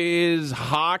boys'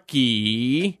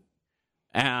 hockey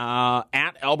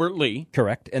at Albert Lee.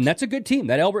 Correct, and that's a good team.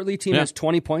 That Albert Lee team has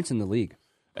 20 points in the league.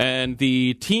 And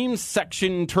the team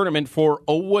section tournament for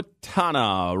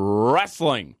Owatonna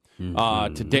Wrestling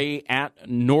today at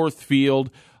Northfield.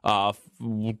 It'll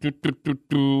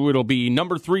be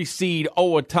number 3 seed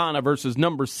Owatonna versus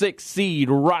number 6 seed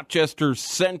Rochester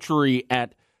Century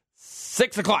at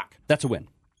 6 o'clock. That's a win.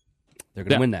 They're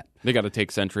going to win that. They got to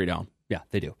take Century down. Yeah,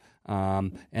 they do.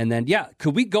 And then,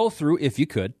 could we go through, if you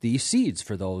could, the seeds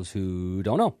for those who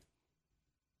don't know?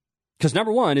 Because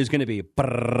number 1 is going to be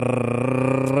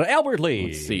Albert Lee.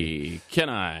 Let's see. Can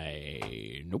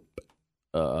I? Nope.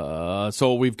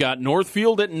 So we've got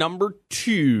Northfield at number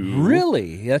 2.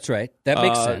 Really? That's right. That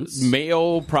makes sense.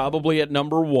 Mayo probably at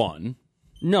number 1.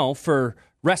 No, for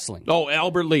wrestling. Oh,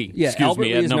 Albert Lee. Yeah, Excuse Albert me,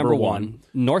 Lee at is number 1.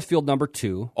 Northfield number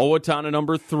 2. Owatonna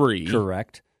number 3.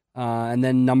 Correct. And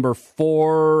then number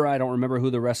 4, I don't remember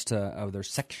who the rest of their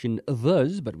section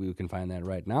was, but we can find that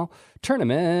right now.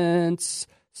 Tournaments.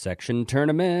 Section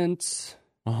tournaments.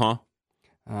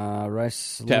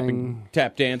 Wrestling.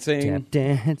 Tap dancing. Tap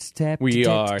dance. We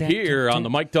are here on the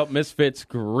Mic'd Up Misfits.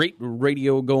 Great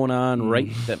radio going on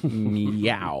right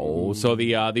meow. So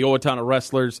the Owatonna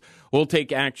Wrestlers will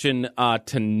take action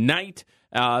tonight.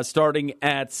 Starting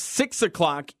at 6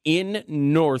 o'clock in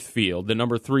Northfield. The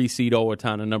number 3 seed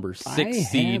Owatonna, number 6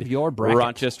 seed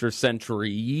Rochester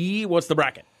Century. What's the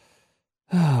bracket?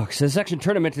 Oh, so the section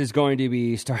tournament is going to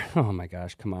be oh my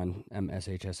gosh, come on,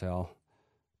 MSHSL.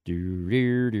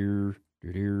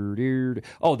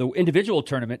 Oh, the individual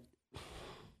tournament.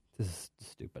 This is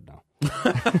stupid now.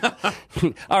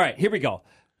 All right, here we go.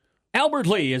 Albert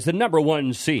Lee is the number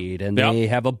 1 seed, and they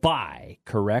have a bye,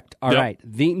 correct? All right.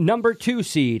 The number 2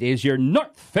 seed is your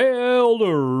Northfield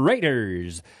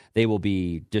Raiders. They will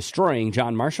be destroying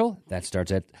John Marshall. That starts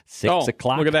at 6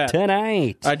 o'clock look at that.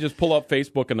 tonight. I just pull up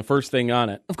Facebook, and the first thing on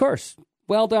it. Of course.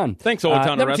 Well done. Thanks,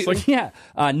 Owatonna Wrestling.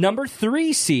 Number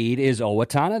 3 seed is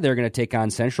Owatonna. They're going to take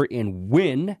on Century and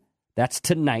win. That's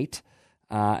tonight.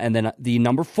 And then the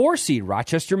number 4 seed,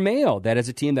 Rochester Mayo. That is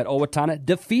a team that Owatonna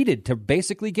defeated to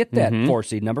basically get that 4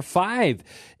 seed. Number 5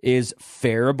 is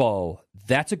Faribault.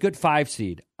 That's a good 5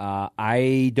 seed.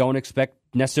 I don't expect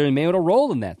necessarily Mayo to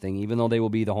roll in that thing, even though they will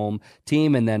be the home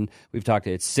team. And then we've talked,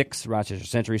 it's 6, Rochester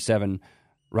Century, 7,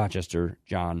 Rochester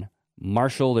John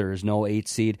Marshall, there is no 8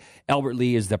 seed. Albert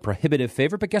Lee is the prohibitive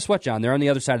favorite, but guess what, John? They're on the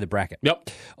other side of the bracket. Yep.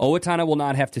 Owatonna will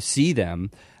not have to see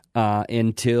them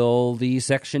until the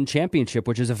section championship,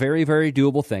 which is a very, very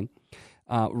doable thing.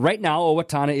 Right now,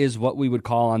 Owatonna is what we would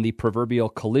call on the proverbial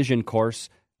collision course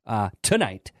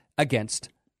tonight against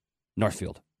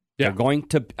Northfield. Yeah. They're going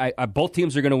to both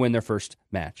teams are going to win their first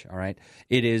match. All right,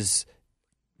 it is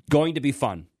going to be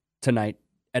fun tonight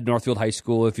at Northfield High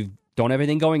School. If you don't have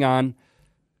anything going on,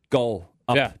 go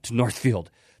up to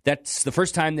Northfield. That's the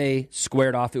first time they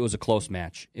squared off. It was a close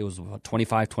match. It was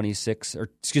 25-26, or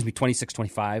excuse me,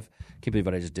 26-25. Can't believe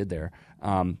what I just did there.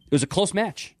 It was a close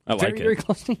match. I like very, it. very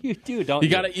close. You do, don't you?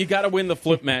 You got to win the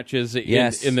flip matches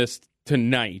in this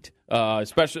tonight,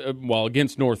 especially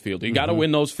against Northfield. You got to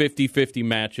win those 50-50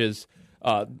 matches.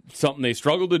 Something they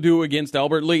struggled to do against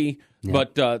Albert Lee,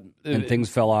 but and things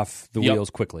fell off the wheels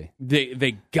quickly.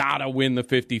 They got to win the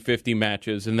 50-50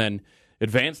 matches and then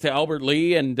advance to Albert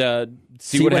Lee and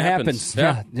see what happens.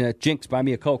 Yeah. Jinx, buy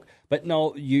me a Coke. But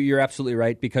no, you're absolutely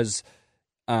right, because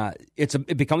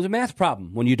it becomes a math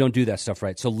problem when you don't do that stuff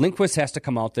right. So Lindquist has to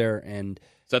come out there and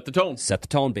set the tone. Set the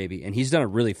tone, baby. And he's done a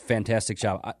really fantastic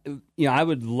job. I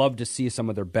would love to see some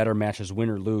of their better matches, win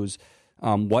or lose,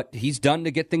 what he's done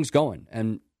to get things going.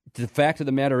 And the fact of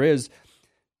the matter is,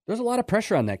 there's a lot of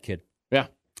pressure on that kid. Yeah.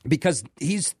 Because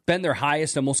he's been their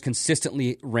highest and most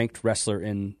consistently ranked wrestler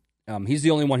in. He's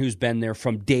the only one who's been there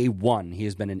from day one. He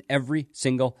has been in every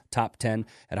single top 10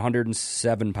 at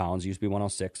 107 pounds. He used to be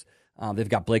 106. They've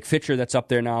got Blake Fitcher that's up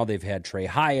there now. They've had Trey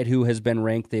Hyatt, who has been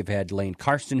ranked. They've had Lane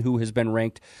Karsten, who has been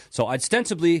ranked. So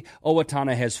ostensibly,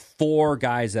 Owatonna has 4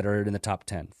 guys that are in the top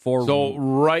 10. So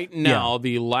right now,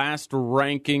 the last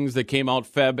rankings that came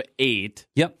out Feb 8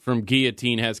 from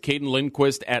Guillotine has Caden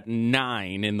Lindquist at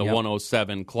 9 in the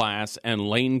 107 class and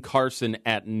Lane Carson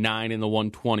at 9 in the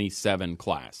 127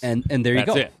 class. And there you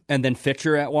go. It. And then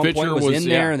Fitcher at one point was in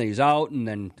there, and then he's out, and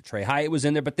then Trey Hyatt was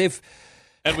in there. But they've...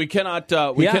 And we cannot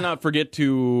forget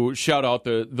to shout out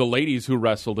the ladies who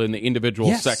wrestled in the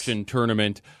individual section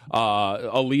tournament.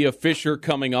 Aaliyah Fisher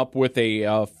coming up with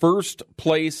a first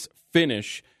place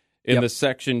finish in the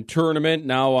section tournament.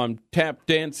 Now I'm tap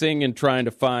dancing and trying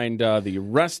to find the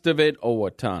rest of it.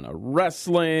 Owatonna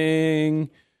Wrestling.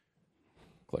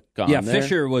 Click on there.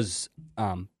 Fisher was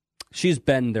she's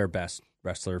been their best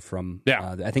wrestler from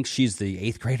I think she's the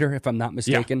 8th grader, if I'm not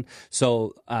mistaken.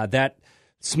 So that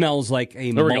smells like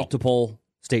a multiple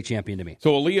state champion to me.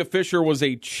 So Aaliyah Fisher was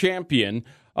a champion.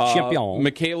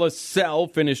 Michaela Sell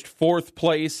finished 4th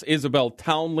place. Isabel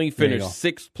Townley finished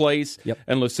 6th place.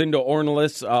 And Lucinda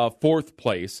Ornelas 4th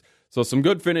place. So some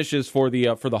good finishes for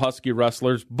the Husky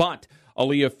wrestlers. But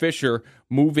Aaliyah Fisher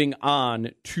moving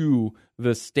on to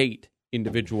the state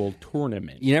individual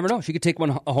tournament. You never know. She could take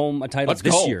home a title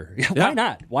year. Why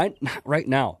not? Why not right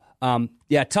now?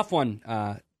 Tough one,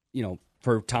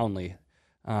 for Townley.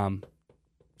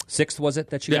 6th, was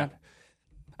it, that she got?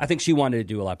 I think she wanted to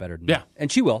do a lot better than that.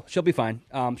 And she will. She'll be fine.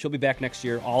 She'll be back next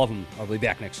year. All of them will be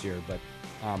back next year. But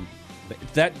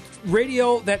that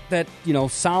radio, that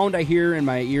sound I hear in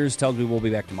my ears tells me we'll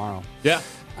be back tomorrow. Yeah.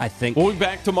 I think we'll be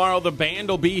back tomorrow. The band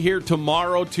will be here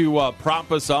tomorrow to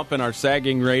prop us up in our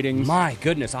sagging ratings. My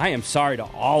goodness, I am sorry to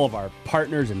all of our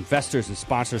partners, investors, and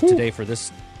sponsors today for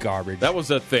this garbage. That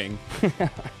was a thing.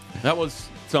 That was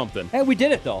something. Hey, we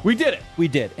did it, though. We did it. We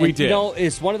did. And,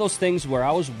 it's one of those things where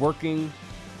I was working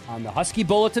on the Husky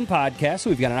Bulletin podcast. So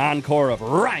we've got an encore of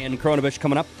Ryan Kronovich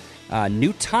coming up.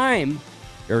 New time,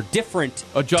 or different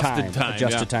Adjusted time.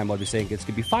 Adjusted time, what we're saying. It's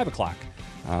going to be 5 o'clock.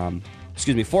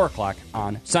 4 o'clock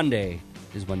on Sunday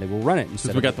is when they will run it.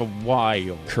 Because we got the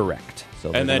Wild. Correct.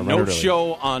 So and then no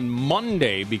show on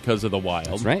Monday because of the Wild.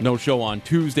 That's right. No show on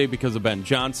Tuesday because of Ben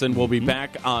Johnson. We'll be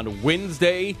back on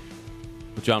Wednesday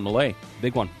with John Millay.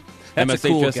 Big one. That's MSHSL a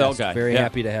cool guest. guy. Very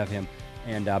happy to have him.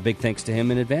 And big thanks to him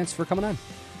in advance for coming on.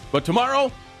 But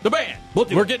tomorrow, the band.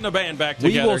 We're getting the band back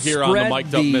together here on the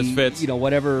Mic'd Up Misfits.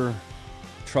 Whatever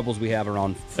troubles we have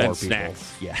around 4 people.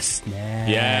 Snacks. Yes, snacks.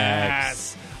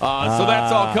 Yes. So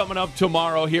that's all coming up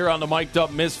tomorrow here on the Mic'd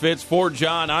Up Misfits. For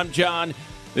John, I'm John.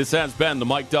 This has been the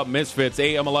Mic'd Up Misfits,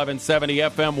 AM 1170,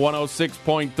 FM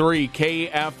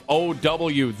 106.3,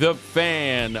 KFOW, The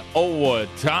Fan,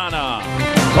 Owatonna.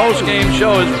 Post-game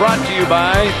show is brought to you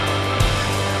by...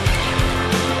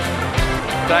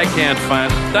 I can't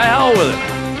find it. The hell with it.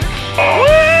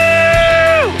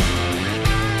 Woo!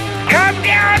 Come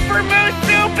down for moose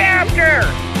soup after!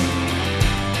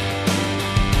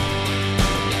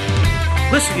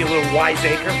 Listen, you little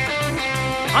wiseacre.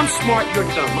 I'm smart, you're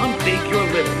dumb. I'm big, you're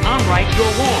little. I'm right, you're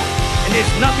wrong. And there's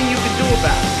nothing you can do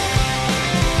about it.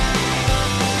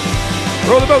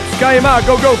 Row the boat, Sky and Ma,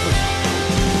 go Gophers.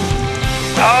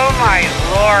 Oh, my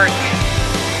Lord.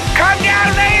 Come down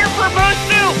later for Moose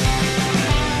Soup.